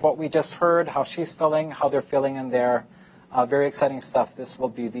summary of what we just heard, how she's feeling, how they're feeling in there. Very exciting stuff. This will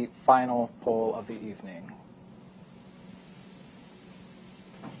be the final poll of the evening.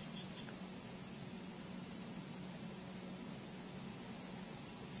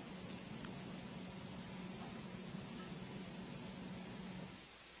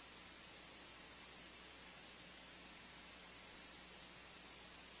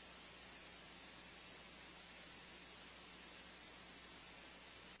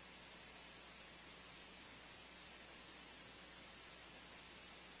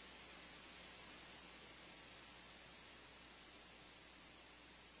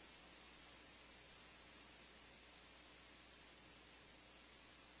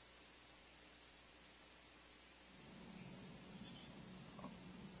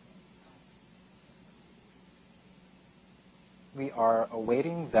 We are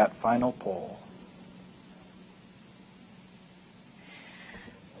awaiting that final poll.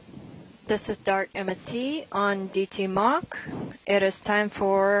 This is DART MSC on DT Mock. It is time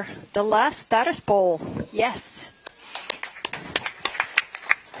for the last status poll. Yes.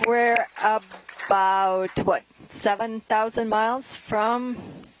 We're about, 7,000 miles from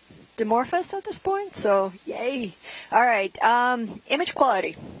Dimorphos at this point, so yay. All right, image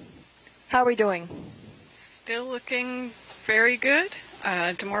quality. How are we doing? Still looking very good.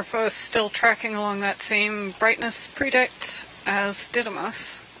 Dimorphos still tracking along that same brightness predict as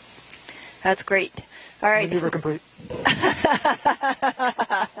Didymos. That's great. All right. Maneuver complete.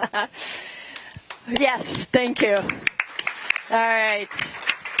 Yes, thank you. All right.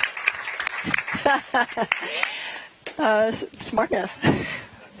 SmartNav.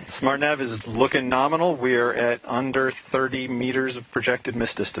 SmartNav is looking nominal. We are at under 30 meters of projected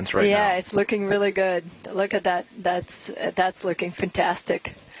miss distance right now. Yeah, it's looking really good. Look at that. That's looking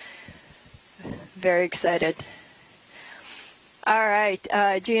fantastic. Very excited. All right,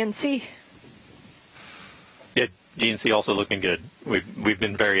 GNC. Yeah, GNC also looking good. We've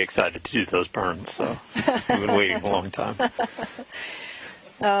been very excited to do those burns, so we've been waiting a long time.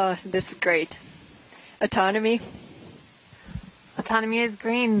 Oh, this is great. Autonomy. Autonomy is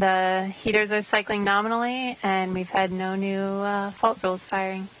green. The heaters are cycling nominally, and we've had no new fault rules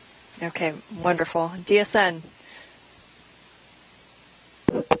firing. Okay, wonderful. DSN.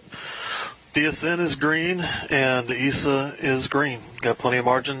 DSN is green, and ESA is green. Got plenty of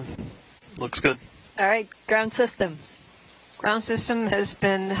margin. Looks good. All right, ground systems. Ground system has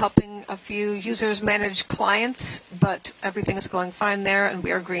been helping a few users manage clients, but everything is going fine there, and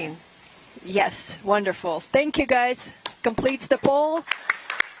we are green. Yes, wonderful. Thank you, guys. Completes the poll.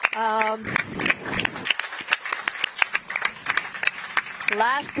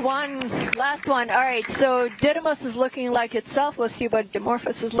 Last one. All right, so Didymos is looking like itself. We'll see what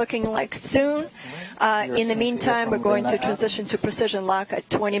Dimorphos is looking like soon. In the meantime, we're going to transition to precision lock at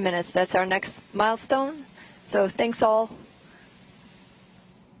 20 minutes. That's our next milestone. So thanks all.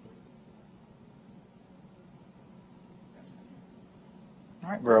 All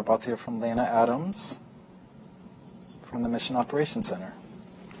right, we're about to hear from Lena Adams from the Mission Operations Center.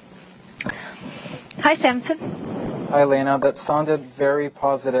 Hi, Samson. Hi, Lena. That sounded very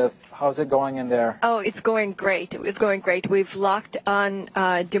positive. How's it going in there? Oh, it's going great. It's going great. We've locked on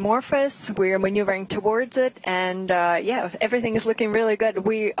Dimorphos. We're maneuvering towards it, and yeah, everything is looking really good.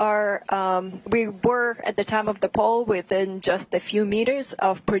 We were at the time of the poll within just a few meters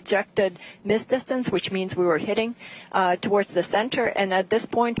of projected miss distance, which means we were hitting towards the center. And at this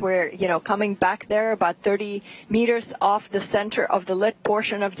point, we're coming back there about 30 meters off the center of the lit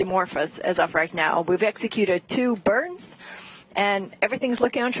portion of Dimorphos as of right now. We've executed 2 burns. And everything's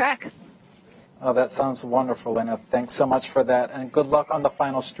looking on track. Oh, that sounds wonderful, Lena. Thanks so much for that, and good luck on the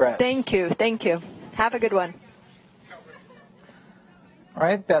final stretch. Thank you. Thank you. Have a good one. All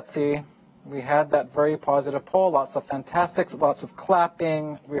right, Betsy. We had that very positive poll, lots of fantastics, lots of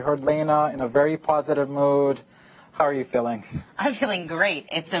clapping. We heard Lena in a very positive mood. How are you feeling? I'm feeling great.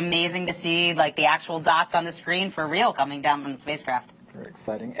 It's amazing to see the actual dots on the screen for real coming down from the spacecraft. Very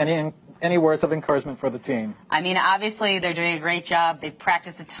exciting. Any words of encouragement for the team? I mean, obviously, they're doing a great job. They've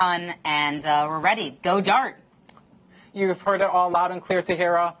practiced a ton, and we're ready. Go DART. You've heard it all loud and clear,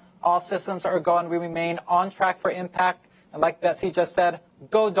 Tahira. All systems are go, and we remain on track for impact. And like Betsy just said,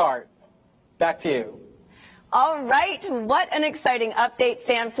 go DART. Back to you. All right. What an exciting update,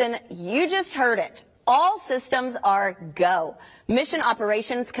 Samson. You just heard it. All systems are go. Mission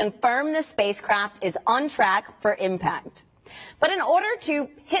operations confirm the spacecraft is on track for impact. But in order to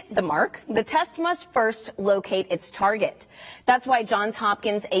hit the mark, the test must first locate its target. That's why Johns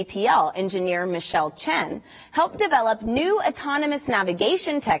Hopkins APL engineer Michelle Chen helped develop new autonomous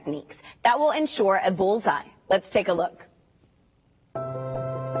navigation techniques that will ensure a bullseye. Let's take a look.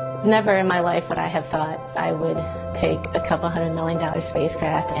 Never in my life would I have thought I would take a couple $100 million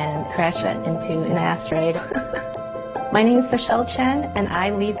spacecraft and crash it into an asteroid. My name is Michelle Chen, and I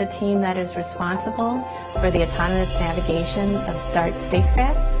lead the team that is responsible for the autonomous navigation of DART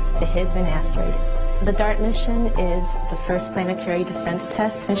spacecraft to hit an asteroid. The DART mission is the first planetary defense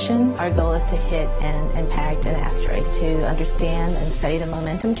test mission. Our goal is to hit and impact an asteroid to understand and study the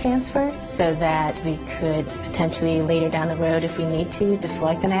momentum transfer so that we could potentially later down the road, if we need to,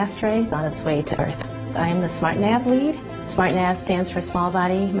 deflect an asteroid on its way to Earth. I am the SmartNav lead. SmartNav stands for Small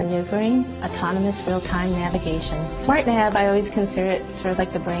Body Maneuvering, Autonomous Real-Time Navigation. SmartNav, I always consider it sort of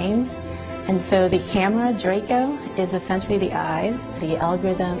like the brains. And so the camera, Draco, is essentially the eyes. The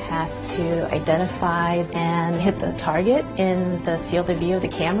algorithm has to identify and hit the target in the field of view of the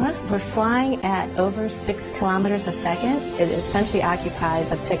camera. We're flying at over 6 kilometers a second. It essentially occupies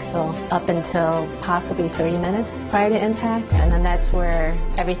a pixel up until possibly 30 minutes prior to impact, and then that's where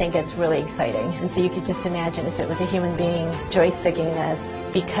everything gets really exciting. And so you could just imagine if it was a human being joysticking this.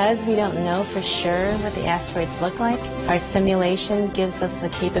 Because we don't know for sure what the asteroids look like, our simulation gives us the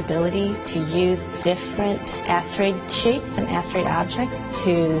capability to use different asteroid shapes and asteroid objects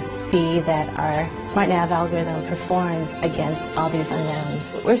to see that our SmartNav algorithm performs against all these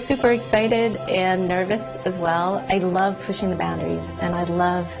unknowns. We're super excited and nervous as well. I love pushing the boundaries, and I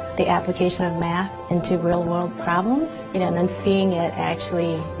love the application of math into real-world problems, and then seeing it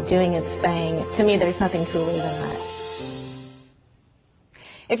actually doing its thing. To me, there's nothing cooler than that.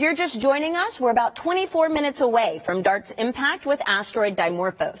 If you're just joining us, we're about 24 minutes away from DART's impact with asteroid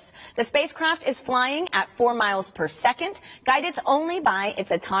Dimorphos. The spacecraft is flying at 4 miles per second, guided only by its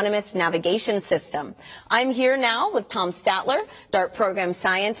autonomous navigation system. I'm here now with Tom Statler, DART program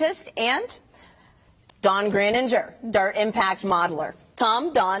scientist, and Don Graninger, DART impact modeler.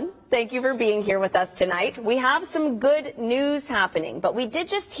 Tom, Don, thank you for being here with us tonight. We have some good news happening, but we did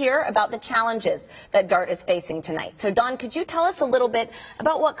just hear about the challenges that DART is facing tonight. So, Don, could you tell us a little bit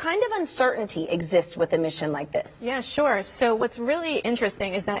about what kind of uncertainty exists with a mission like this? Yeah, sure. So what's really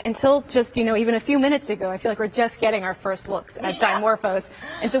interesting is that until just, even a few minutes ago, I feel like we're just getting our first looks at Dimorphos.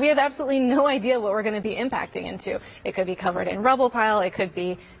 And so we have absolutely no idea what we're going to be impacting into. It could be covered in rubble pile. It could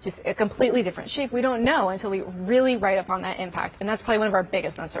be just a completely different shape. We don't know until we really write up on that impact. And that's probably one of our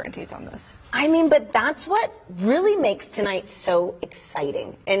biggest uncertainties on this. I mean, but that's what really makes tonight so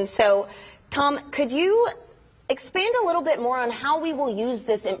exciting. And so, Tom, could you expand a little bit more on how we will use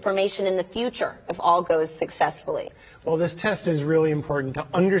this information in the future if all goes successfully? Well, this test is really important to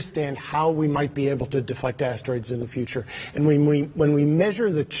understand how we might be able to deflect asteroids in the future. And when we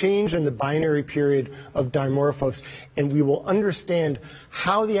measure the change in the binary period of Dimorphos, and we will understand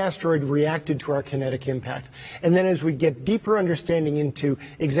how the asteroid reacted to our kinetic impact. And then as we get deeper understanding into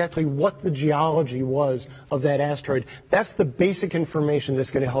exactly what the geology was of that asteroid, that's the basic information that's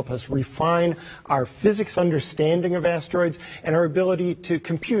going to help us refine our physics understanding of asteroids and our ability to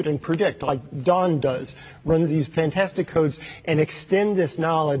compute and predict, like Don does, run these fantastic codes and extend this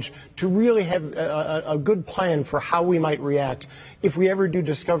knowledge to really have a good plan for how we might react if we ever do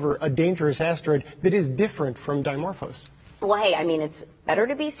discover a dangerous asteroid that is different from Dimorphos. Well, hey, I mean, it's better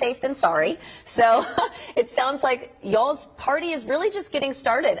to be safe than sorry. So it sounds like y'all's party is really just getting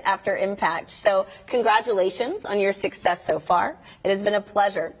started after impact. So congratulations on your success so far. It has been a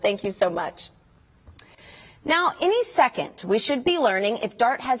pleasure. Thank you so much. Now, any second, we should be learning if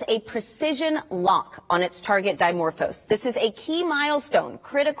DART has a precision lock on its target Dimorphos. This is a key milestone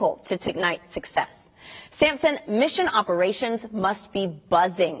critical to tonight's success. Samson, mission operations must be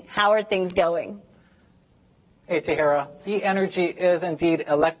buzzing. How are things going? Hey, Tahira, the energy is indeed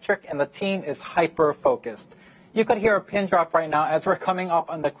electric and the team is hyper-focused. You could hear a pin drop right now as we're coming up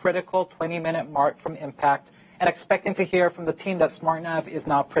on the critical 20-minute mark from impact and expecting to hear from the team that SmartNav is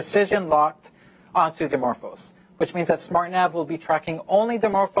now precision locked onto Dimorphos, which means that SmartNav will be tracking only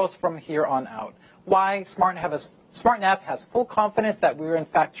Dimorphos from here on out. Why? SmartNav has full confidence that we're in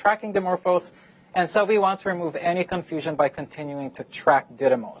fact tracking Dimorphos, and so we want to remove any confusion by continuing to track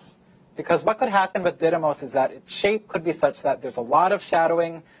Didymos. Because what could happen with Didymos is that its shape could be such that there's a lot of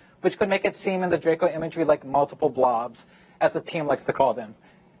shadowing, which could make it seem in the Draco imagery like multiple blobs, as the team likes to call them.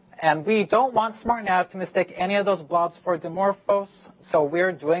 And we don't want SmartNav to mistake any of those blobs for Dimorphos, so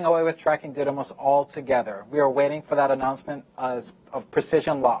we're doing away with tracking Didymos altogether. We are waiting for that announcement of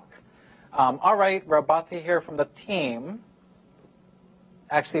precision lock. All right, we're about to hear from the team.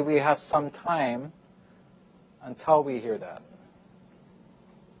 Actually, we have some time until we hear that.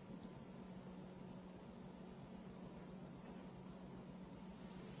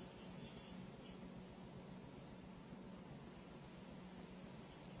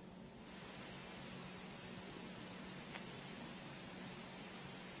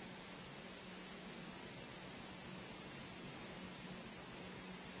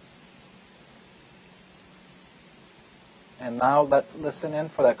 And now let's listen in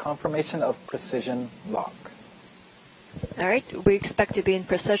for that confirmation of precision lock. All right, we expect to be in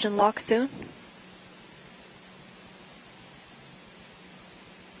precision lock soon.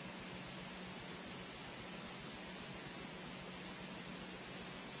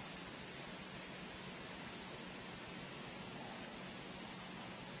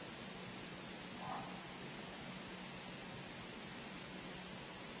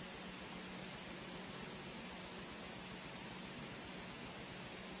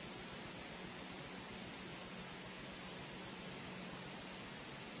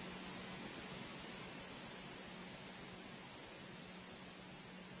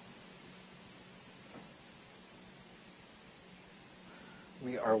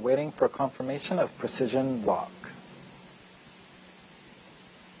 We are waiting for confirmation of precision lock.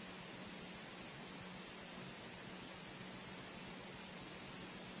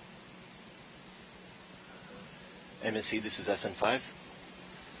 MSC, this is SN5.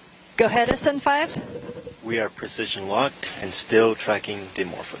 Go ahead, SN5. We are precision locked and still tracking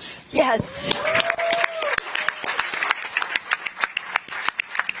Dimorphos. Yes.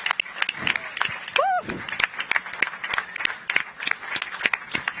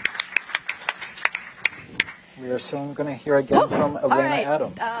 We are soon going to hear again from Elena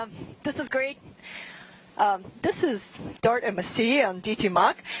Adams. This is great. This is DART MSC on DT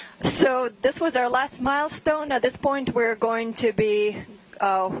Mach. So this was our last milestone. At this point, we're going to be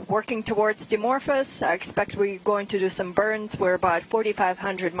working towards Dimorphos. I expect we're going to do some burns. We're about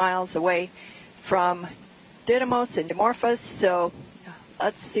 4,500 miles away from Didymos and Dimorphos. So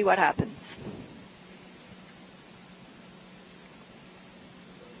let's see what happens.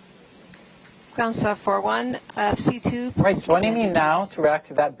 Ground Staff 41, C2. Right, joining me now to react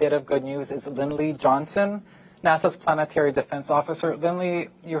to that bit of good news is Lindley Johnson, NASA's Planetary Defense Officer. Lindley,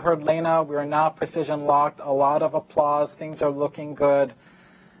 you heard Lena, we are now precision locked, a lot of applause, things are looking good.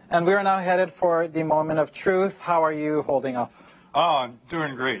 And we are now headed for the moment of truth. How are you holding up? Oh, I'm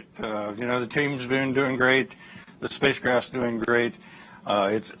doing great. The team's been doing great. The spacecraft's doing great.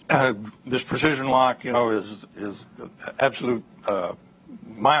 It's this precision lock, is absolute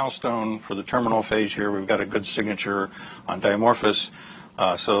milestone for the terminal phase here. We've got a good signature on Dimorphos,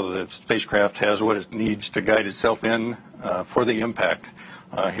 so the spacecraft has what it needs to guide itself in for the impact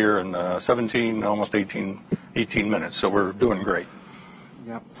here in 17, almost 18 minutes. So we're doing great.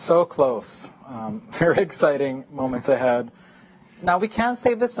 Yep, so close. Very exciting moments ahead. Now, we can't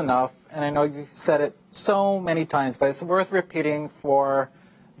say this enough, and I know you've said it so many times, but it's worth repeating for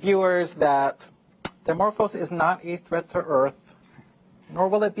viewers that Dimorphos is not a threat to Earth, nor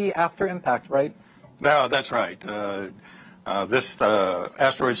will it be after impact, right? No, that's right. This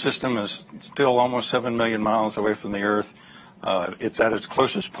asteroid system is still almost 7 million miles away from the Earth. It's at its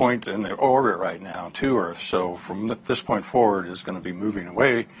closest point in the orbit right now to Earth. So from this point forward, it's going to be moving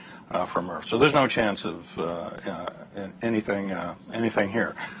away from Earth. So there's no chance of anything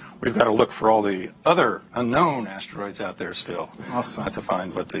here. we've got to look for all the other unknown asteroids out there still. Awesome. To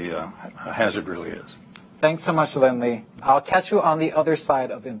find what the hazard really is. Thanks so much, Lindley. I'll catch you on the other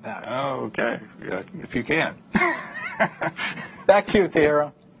side of impact. Oh, okay. Yeah, if you can. Back to you,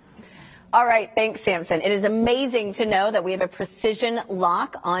 Tiara. All right, thanks, Samson. It is amazing to know that we have a precision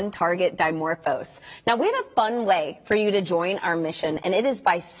lock on target Dimorphos. Now, we have a fun way for you to join our mission, and it is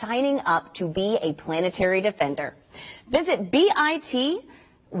by signing up to be a planetary defender. Visit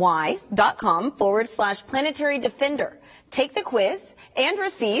bity.com/planetary defender. Take the quiz and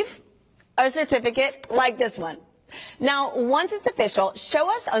receive a certificate like this one. Now, once it's official,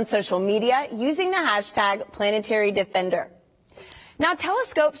 show us on social media using the hashtag Planetary Defender. Now,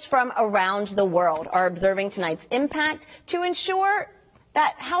 telescopes from around the world are observing tonight's impact to ensure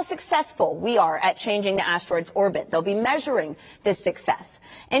that how successful we are at changing the asteroid's orbit. They'll be measuring this success.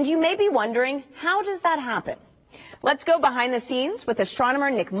 And you may be wondering, how does that happen? Let's go behind the scenes with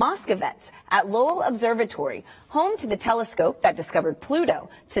astronomer Nick Moskovitz at Lowell Observatory, home to the telescope that discovered Pluto,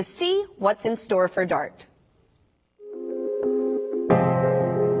 to see what's in store for DART.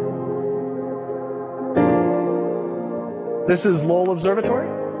 This is Lowell Observatory.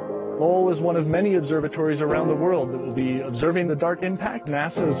 Lowell is one of many observatories around the world that will be observing the DART impact,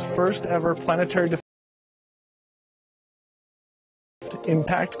 NASA's first ever planetary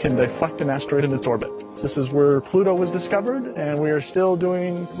impact can deflect an asteroid in its orbit. This is where Pluto was discovered, and we are still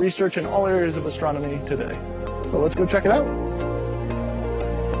doing research in all areas of astronomy today. So let's go check it out.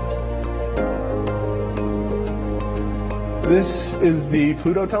 This is the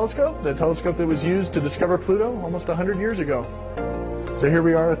Pluto telescope, the telescope that was used to discover Pluto almost 100 years ago. So here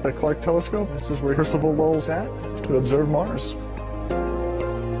we are at the Clark telescope. This is where Percival Lowell sat to observe Mars.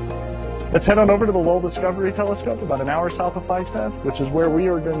 Let's head on over to the Lowell Discovery Telescope, about an hour south of Flagstaff, which is where we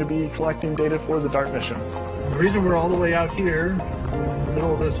are going to be collecting data for the DART mission. The reason we're all the way out here in the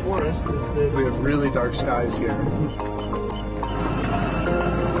middle of this forest is that we have really dark skies here.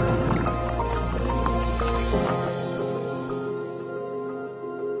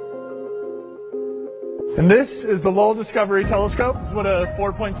 And this is the Lowell Discovery Telescope. This is what a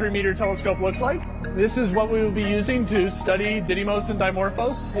 4.3 meter telescope looks like. This is what we will be using to study Didymos and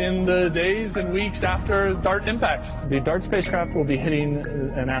Dimorphos in the days and weeks after DART impact. The DART spacecraft will be hitting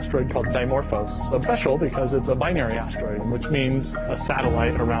an asteroid called Dimorphos. It's special because it's a binary asteroid, which means a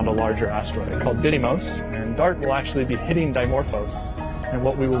satellite around a larger asteroid called Didymos. And DART will actually be hitting Dimorphos. And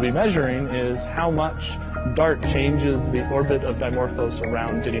what we will be measuring is how much DART changes the orbit of Dimorphos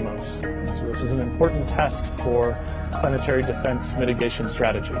around Didymos. So this is an important test for planetary defense mitigation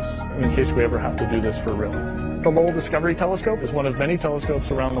strategies, in case we ever have to do this for real. The Lowell Discovery Telescope is one of many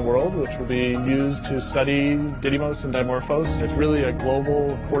telescopes around the world which will be used to study Didymos and Dimorphos. It's really a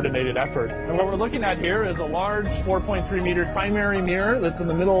global coordinated effort. And what we're looking at here is a large 4.3 meter primary mirror that's in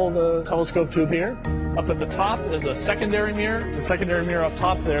the middle of the telescope tube here. Up at the top is a secondary mirror. The secondary mirror up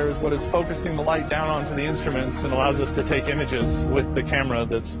top there is what is focusing the light down onto the instruments and allows us to take images with the camera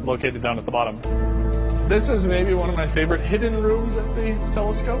that's located down at the bottom. This is maybe one of my favorite hidden rooms at the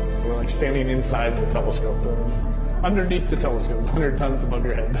telescope. We're like standing inside the telescope, underneath the telescope, 100 tons above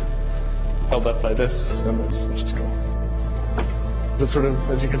your head, held up by this and this, which is cool. It's sort of,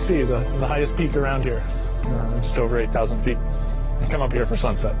 as you can see, the highest peak around here, just over 8,000 feet. Come up here for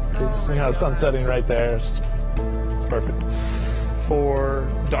sunset. You know, sun setting right there. It's perfect. For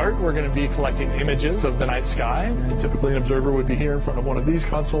DART, we're going to be collecting images of the night sky. And typically an observer would be here in front of one of these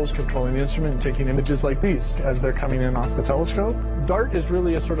consoles, controlling the instrument and taking images like these as they're coming in off the telescope. DART is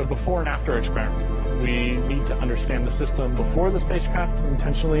really a sort of before and after experiment. We need to understand the system before the spacecraft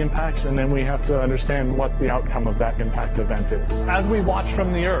intentionally impacts, and then we have to understand what the outcome of that impact event is. As we watch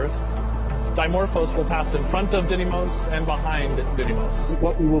from the Earth, Dimorphos will pass in front of Didymos and behind Didymos.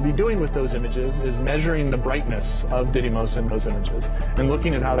 What we will be doing with those images is measuring the brightness of Didymos in those images and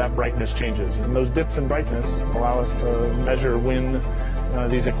looking at how that brightness changes. And those dips in brightness allow us to measure when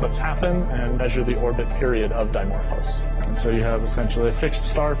these eclipses happen and measure the orbit period of Dimorphos. And so you have essentially a fixed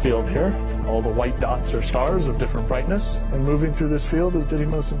star field here. All the white dots are stars of different brightness. And moving through this field is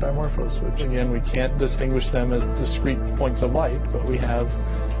Didymos and Dimorphos, which again, we can't distinguish them as discrete points of light, but we have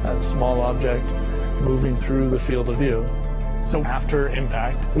that small object moving through the field of view. So after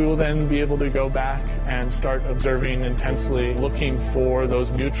impact, we will then be able to go back and start observing intensely, looking for those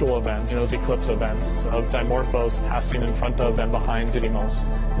mutual events, those eclipse events of Dimorphos passing in front of and behind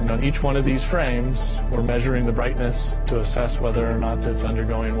Didymos. And on each one of these frames, we're measuring the brightness to assess whether or not it's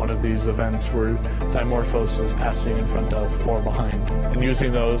undergoing one of these events where Dimorphos is passing in front of or behind, and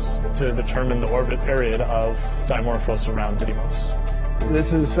using those to determine the orbit period of Dimorphos around Didymos.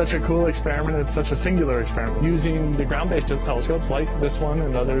 This is such a cool experiment. It's such a singular experiment. Using the ground-based telescopes like this one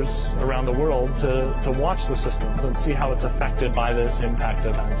and others around the world to watch the system and see how it's affected by this impact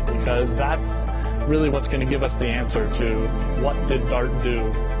event, because that's really what's going to give us the answer to what did DART do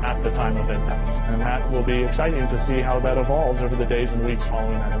at the time of impact. And that will be exciting to see how that evolves over the days and weeks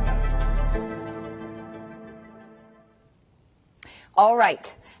following that impact. All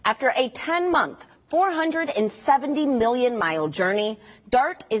right. After a 10-month, 470 million mile journey,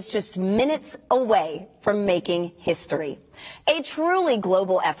 DART is just minutes away from making history. A truly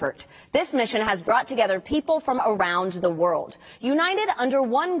global effort. This mission has brought together people from around the world, united under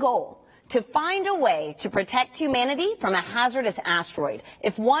one goal: to find a way to protect humanity from a hazardous asteroid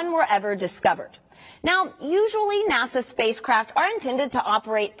if one were ever discovered. Now, usually NASA spacecraft are intended to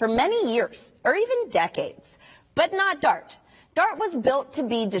operate for many years or even decades, but not DART. DART was built to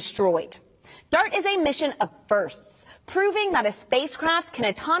be destroyed. DART is a mission of firsts, proving that a spacecraft can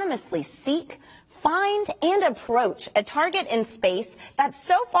autonomously seek, find, and approach a target in space that's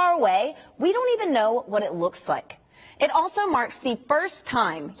so far away we don't even know what it looks like. It also marks the first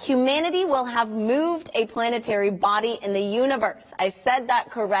time humanity will have moved a planetary body in the universe. I said that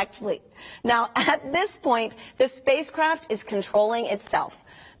correctly. Now, at this point, the spacecraft is controlling itself,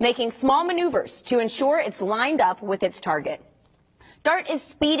 making small maneuvers to ensure it's lined up with its target. DART is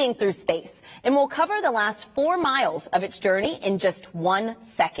speeding through space and will cover the last 4 miles of its journey in just 1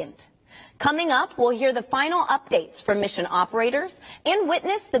 second. Coming up, we'll hear the final updates from mission operators and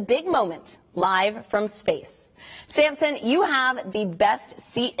witness the big moment live from space. Samson, you have the best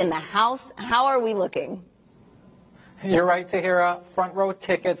seat in the house. How are we looking? You're right, Tahira. Front row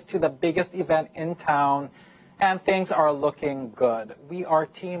tickets to the biggest event in town, and things are looking good. We are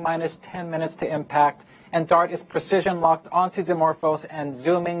T-minus 10 minutes to impact, and DART is precision locked onto Dimorphos and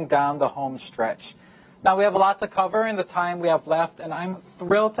zooming down the home stretch. Now, we have a lot to cover in the time we have left, and I'm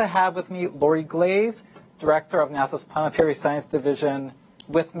thrilled to have with me Lori Glaze, Director of NASA's Planetary Science Division,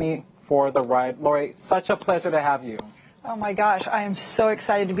 with me for the ride. Lori, such a pleasure to have you. Oh my gosh, I am so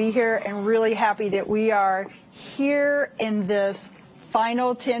excited to be here and really happy that we are here in this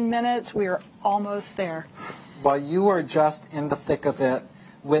final 10 minutes. We are almost there. Well, you were just in the thick of it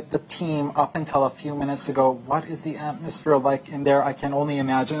with the team up until a few minutes ago. What is the atmosphere like in there? I can only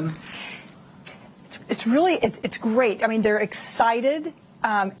imagine. It's really, it's great. I mean, they're excited.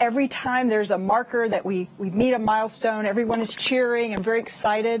 Every time there's a marker that we meet a milestone, everyone is cheering and very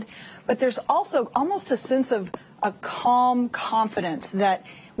excited. But there's also almost a sense of a calm confidence that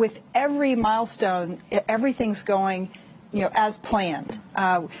with every milestone, everything's going, as planned.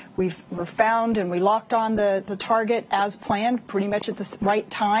 We're found and we locked on the target as planned, pretty much at the right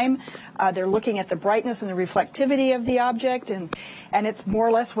time. They're looking at the brightness and the reflectivity of the object, and it's more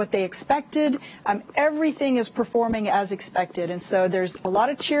or less what they expected. Everything is performing as expected, and so there's a lot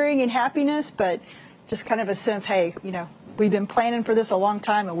of cheering and happiness, but just kind of a sense, hey, we've been planning for this a long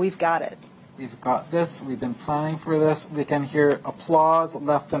time, and we've got it. We've got this. We've been planning for this. We can hear applause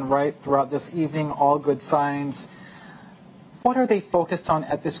left and right throughout this evening, all good signs. What are they focused on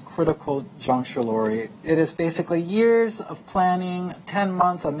at this critical juncture, Lori? It is basically years of planning, 10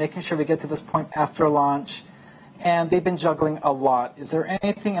 months of making sure we get to this point after launch, and they've been juggling a lot. Is there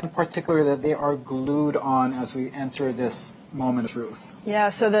anything in particular that they are glued on as we enter this moment of truth? Yeah,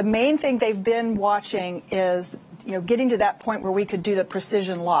 so the main thing they've been watching is, getting to that point where we could do the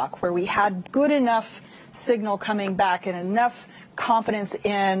precision lock, where we had good enough signal coming back and enough confidence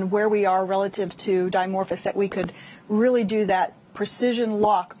in where we are relative to Dimorphos that we could really do that precision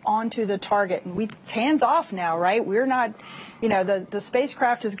lock onto the target. And it's hands off now, right? We're not, the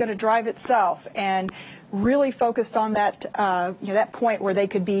spacecraft is going to drive itself, and really focused on that, that point where they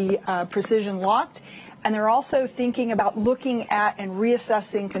could be precision locked. And they're also thinking about looking at and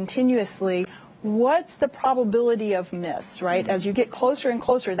reassessing continuously what's the probability of miss, right? As you get closer and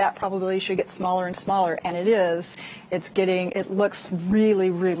closer, that probability should get smaller and smaller, and it is. It looks really,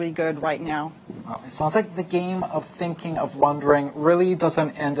 really good right now. Well, it sounds like the game of thinking, of wondering, really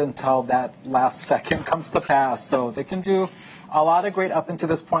doesn't end until that last second comes to pass. So they can do a lot of great up until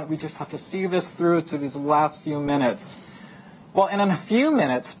this point. We just have to see this through to these last few minutes. Well, and in a few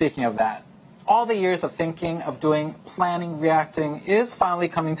minutes, speaking of that, all the years of thinking, of doing, planning, reacting is finally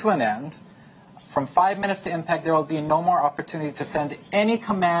coming to an end. From 5 minutes to impact, there will be no more opportunity to send any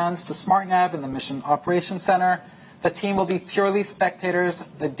commands to SmartNav in the Mission Operations Center. The team will be purely spectators,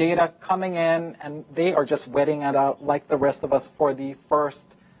 the data coming in, and they are just waiting it out like the rest of us for the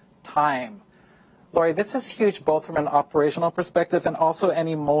first time. Lori, this is huge both from an operational perspective and also an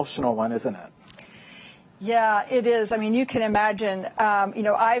emotional one, isn't it? Yeah, it is. I mean, you can imagine. I'm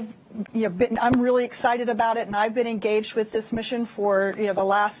really excited about it, and I've been engaged with this mission for the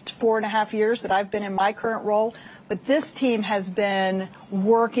last 4.5 years that I've been in my current role. But this team has been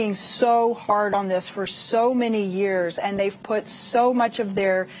working so hard on this for so many years, and they've put so much of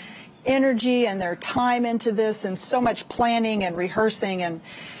their energy and their time into this, and so much planning and rehearsing, and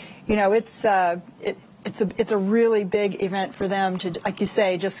it's a really big event for them to, like you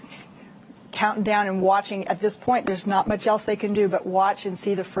say, just counting down and watching. At this point, there's not much else they can do but watch and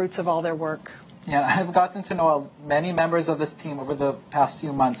see the fruits of all their work. Yeah, I've gotten to know many members of this team over the past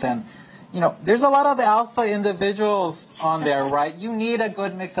few months, and there's a lot of alpha individuals on there, right? You need a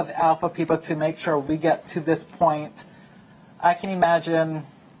good mix of alpha people to make sure we get to this point. I can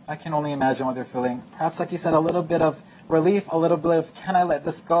only imagine what they're feeling. Perhaps, like you said, a little bit of relief, a little bit of, can I let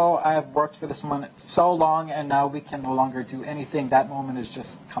this go? I have worked for this moment so long, and now we can no longer do anything. That moment is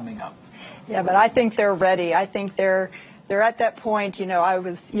just coming up. Yeah, but I think they're ready. I think they're at that point.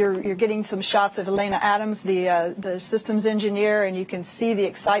 You're getting some shots of Elena Adams, the systems engineer, and you can see the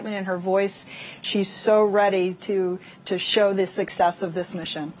excitement in her voice. She's so ready to show the success of this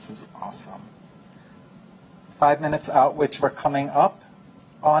mission. This is awesome. 5 minutes out, which we're coming up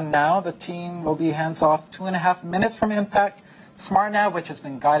on now. The team will be hands off 2.5 minutes from impact. SmartNav, which has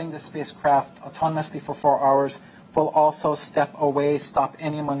been guiding the spacecraft autonomously for 4 hours, will also step away, stop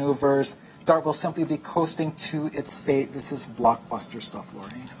any maneuvers. DART will simply be coasting to its fate. This is blockbuster stuff,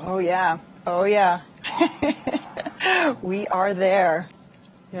 Lori. Oh, yeah. Oh, yeah. We are there.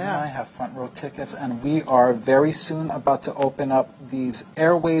 Yeah. I have front row tickets, and we are very soon about to open up these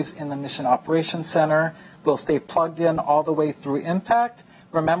airwaves in the Mission Operations Center. We'll stay plugged in all the way through impact.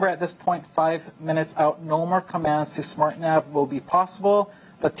 Remember, at this point, 5 minutes out, no more commands to SmartNav will be possible.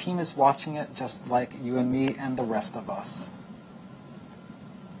 The team is watching it just like you and me and the rest of us.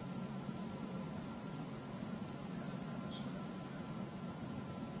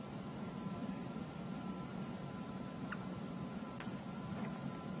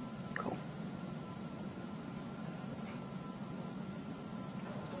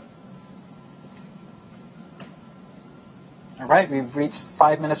 All right, we've reached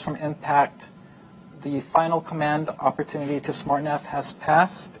 5 minutes from impact. The final command opportunity to SmartNav has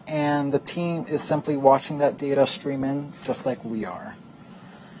passed, and the team is simply watching that data stream in just like we are.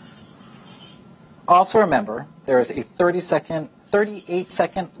 Also remember, there is a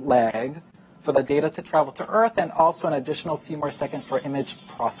 38-second lag for the data to travel to Earth, and also an additional few more seconds for image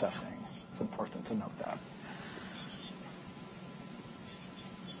processing. It's important to note that.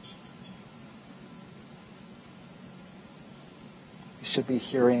 You should be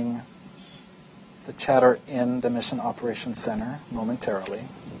hearing the chatter in the Mission Operations Center momentarily.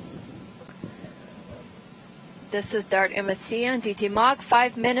 This is DART MSC on DT Mach.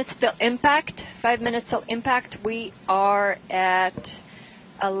 5 minutes till impact. 5 minutes till impact. We are at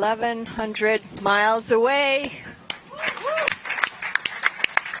 1,100 miles away.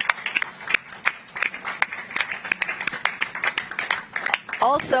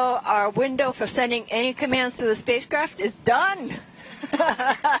 Also, our window for sending any commands to the spacecraft is done.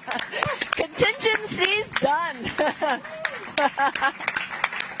 Contingency's done.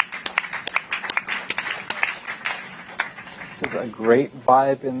 This is a great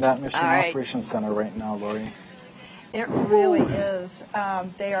vibe in that Mission Operations Center right now, Lori. It really is.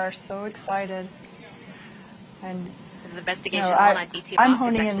 They are so excited. And I'm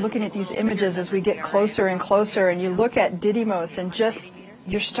honing in, looking at these images as we get closer and closer, and you look at Didymos, and just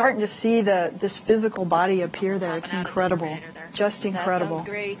you're starting to see this physical body appear there. It's incredible. Just incredible. That sounds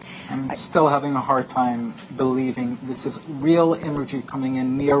great. I'm still having a hard time believing this is real imagery coming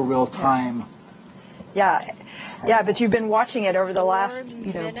in near real time. Yeah, but you've been watching it over the last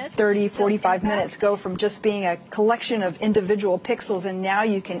 30, 45 minutes go from just being a collection of individual pixels, and now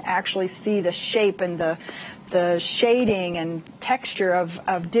you can actually see the shape and the shading and texture of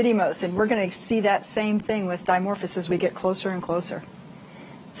Didymos, and we're going to see that same thing with Dimorphos as we get closer and closer.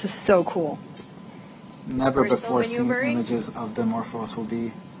 This is so cool. Never before seen images of Dimorphos will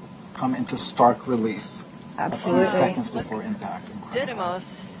come into stark relief. Absolutely. A few seconds before impact. Didymos.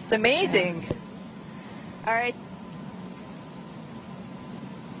 It's amazing. All right.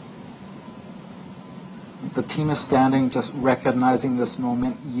 The team is standing, just recognizing this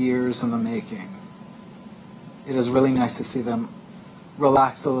moment, years in the making. It is really nice to see them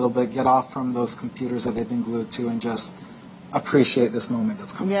relax a little bit, get off from those computers that they've been glued to, and just appreciate this moment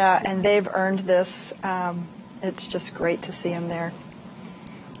that's coming. Yeah, and they've earned this. It's just great to see them there.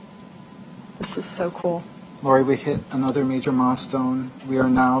 This is so cool. Lori, we hit another major milestone. We are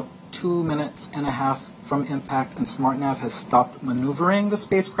now 2.5 minutes from impact, and SmartNav has stopped maneuvering the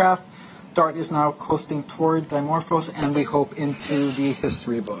spacecraft. DART is now coasting toward Dimorphos, and we hope into the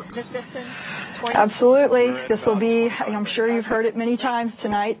history books. Absolutely. This will be, I'm sure you've heard it many times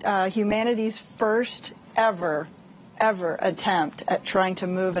tonight, humanity's first ever attempt at trying to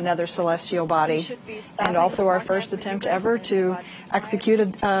move another celestial body, and also our first attempt ever to execute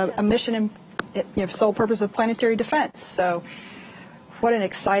a mission in sole purpose of planetary defense. So what an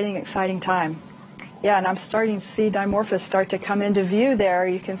exciting time. Yeah, and I'm starting to see Dimorphos start to come into view there.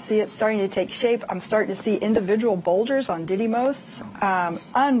 You can see it starting to take shape. I'm starting to see individual boulders on Didymos.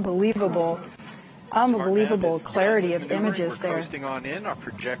 Unbelievable clarity of images there. We're coasting on in. Our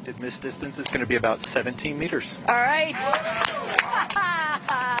projected missed distance is going to be about 17 meters. All right.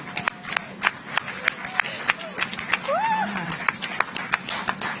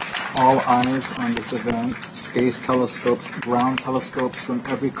 All eyes on this event. Space telescopes, ground telescopes from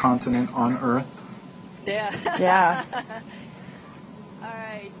every continent on Earth. Yeah. Yeah. All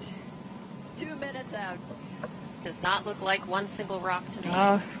right. 2 minutes out. Does not look like one single rock to me.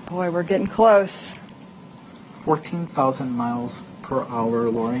 Oh, boy, we're getting close. 14,000 miles per hour,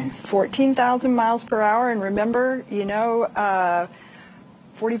 Lori. 14,000 miles per hour. And remember,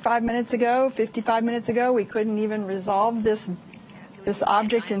 45 minutes ago, 55 minutes ago, we couldn't even resolve this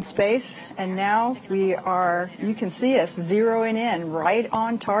object in space. And now you can see us zeroing in right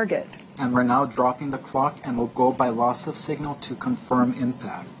on target. And we're now dropping the clock, and we'll go by loss of signal to confirm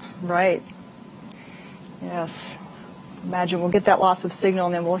impact. Right. Yes. Imagine we'll get that loss of signal,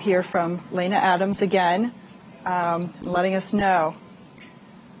 and then we'll hear from Lena Adams again, letting us know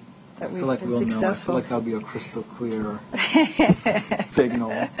that I feel like we'll know. I feel like that'll be a crystal clear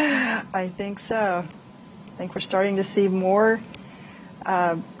signal. I think so. I think we're starting to see more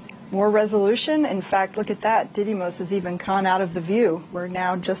resolution. In fact, look at that. Didymos has even gone out of the view. We're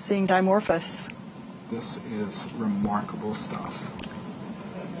now just seeing Dimorphos. This is remarkable stuff.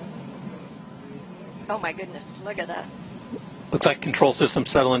 Oh my goodness, look at that. Looks like control system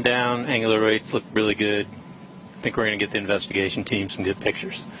settling down. Angular rates look really good. I think we're going to get the investigation team some good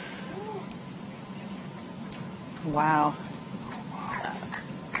pictures. Wow.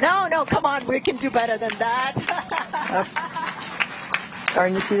 No, come on, we can do better than that.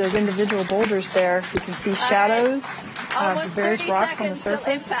 Starting to see those individual boulders there. You can see shadows of the various rocks on the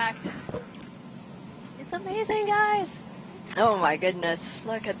surface. Impact. It's amazing, guys. Oh my goodness,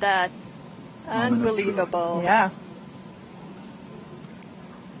 look at that. Unbelievable. Yeah.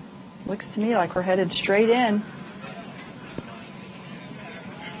 Looks to me like we're headed straight in.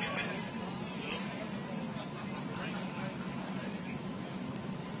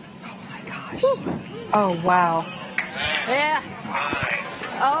 Oh my gosh. Oh wow. Yeah.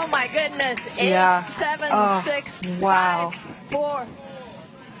 Oh my goodness. 8, Yeah. 7, 6, wow. 5, 4,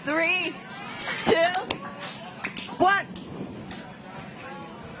 3, 2, 1.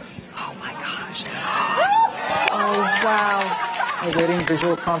 Oh my gosh. Oh wow. We're getting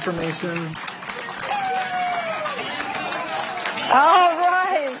visual confirmation. All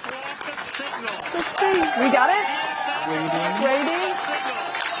right. Let's see. We got it? Waiting.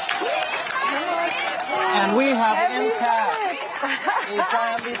 And we have impact. A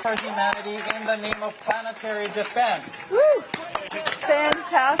giant leap for humanity in the name of planetary defense. Woo.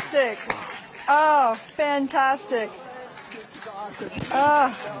 Fantastic. Oh, fantastic.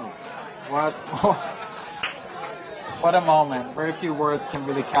 What a moment. Very few words can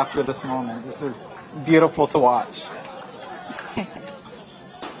really capture this moment. This is beautiful to watch.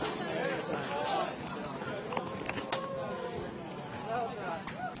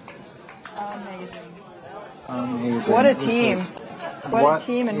 Amazing. What a team. What a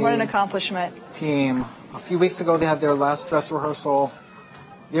team and what an accomplishment. Team. A few weeks ago, they had their last dress rehearsal.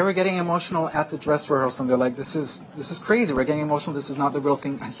 They were getting emotional at the dress rehearsal. They're like, this is crazy. We're getting emotional. This is not the real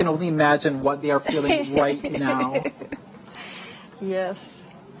thing. I can only imagine what they are feeling right now. Yes.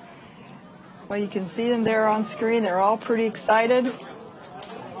 Well, you can see them there on screen. They're all pretty excited.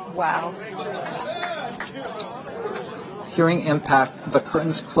 Wow. Hearing impact, the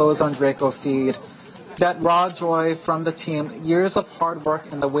curtains close on Draco Feed. That raw joy from the team, years of hard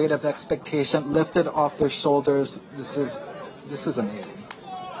work and the weight of expectation lifted off their shoulders. This is amazing.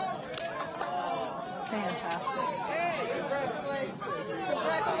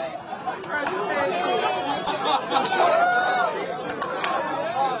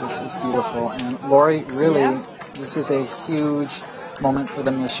 This is beautiful. And Lori, really, this is a huge moment for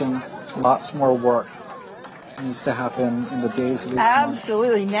the mission. Lots more work needs to happen in the days, weeks,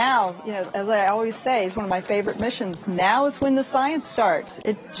 Absolutely. Now, as I always say, it's one of my favorite missions. Now is when the science starts.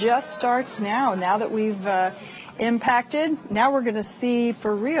 It just starts now. Now that we've impacted, now we're going to see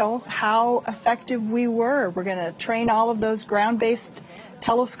for real how effective we were. We're going to train all of those ground-based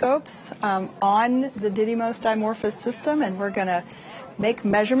telescopes on the Didymos Dimorphos system, and we're going to make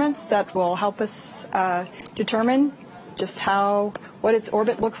measurements that will help us determine just what its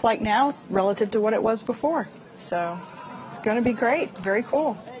orbit looks like now relative to what it was before. So it's going to be great. Very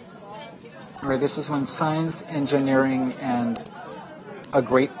cool. All right, this is when science, engineering, and a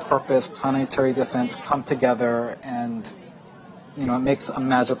great purpose, planetary defense, come together, and it makes a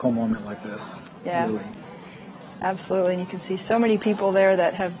magical moment like this. Yeah, really. Absolutely. And you can see so many people there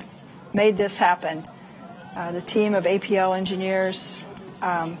that have made this happen. The team of APL engineers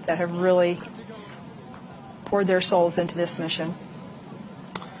that have really poured their souls into this mission.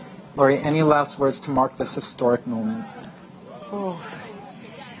 Lori, any last words to mark this historic moment? Oh.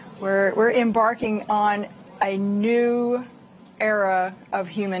 We're embarking on a new era of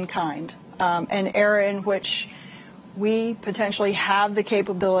humankind, an era in which we potentially have the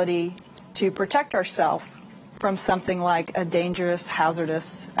capability to protect ourselves from something like a dangerous,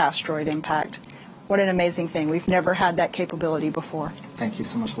 hazardous asteroid impact. What an amazing thing. We've never had that capability before. Thank you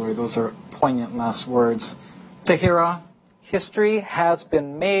so much, Lori. Those are poignant last words. Tahira, history has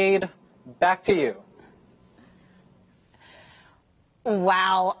been made. Back to you.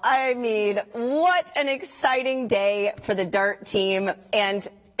 Wow, I mean, what an exciting day for the DART team. And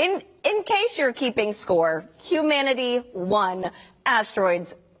in case you're keeping score, humanity 1,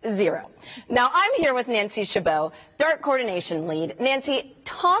 asteroids 0. Now, I'm here with Nancy Chabot, DART coordination lead. Nancy,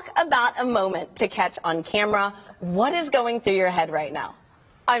 talk about a moment to catch on camera. What is going through your head right now?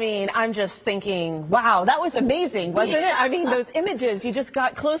 I mean, I'm just thinking, wow, that was amazing, wasn't it? I mean, those images, you just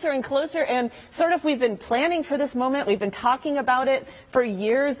got closer and closer, and sort of we've been planning for this moment. We've been talking about it for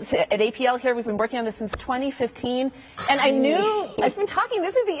years. At APL here, we've been working on this since 2015, and I knew, I've been talking,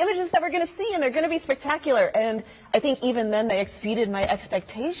 these are the images that we're going to see, and they're going to be spectacular. And I think even then they exceeded my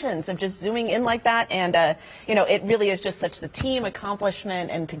expectations of just zooming in like that, and, it really is just such the team accomplishment,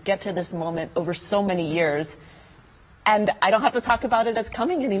 and to get to this moment over so many years. And I don't have to talk about it as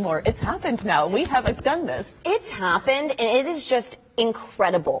coming anymore. It's happened now. We have done this. It's happened, and it is just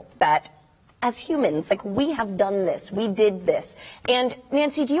incredible that as humans, we have done this. We did this. And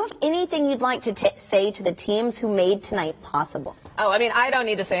Nancy, do you have anything you'd like to say to the teams who made tonight possible? Oh, I mean, I don't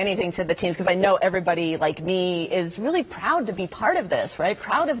need to say anything to the teams because I know everybody like me is really proud to be part of this, right?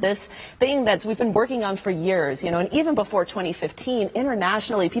 Proud of this thing that we've been working on for years, and even before 2015,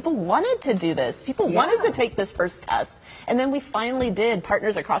 internationally, people wanted to do this. People wanted to take this first test. And then we finally did.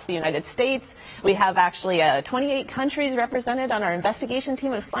 Partners across the United States. We have actually 28 countries represented on our investigation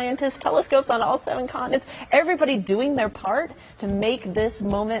team of scientists, telescopes on all 7 continents, everybody doing their part to make this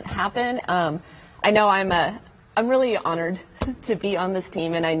moment happen. I know I'm really honored to be on this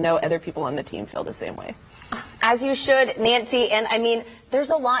team, and I know other people on the team feel the same way. As you should, Nancy, and I mean, there's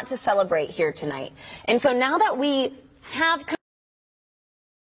a lot to celebrate here tonight. And so now that we have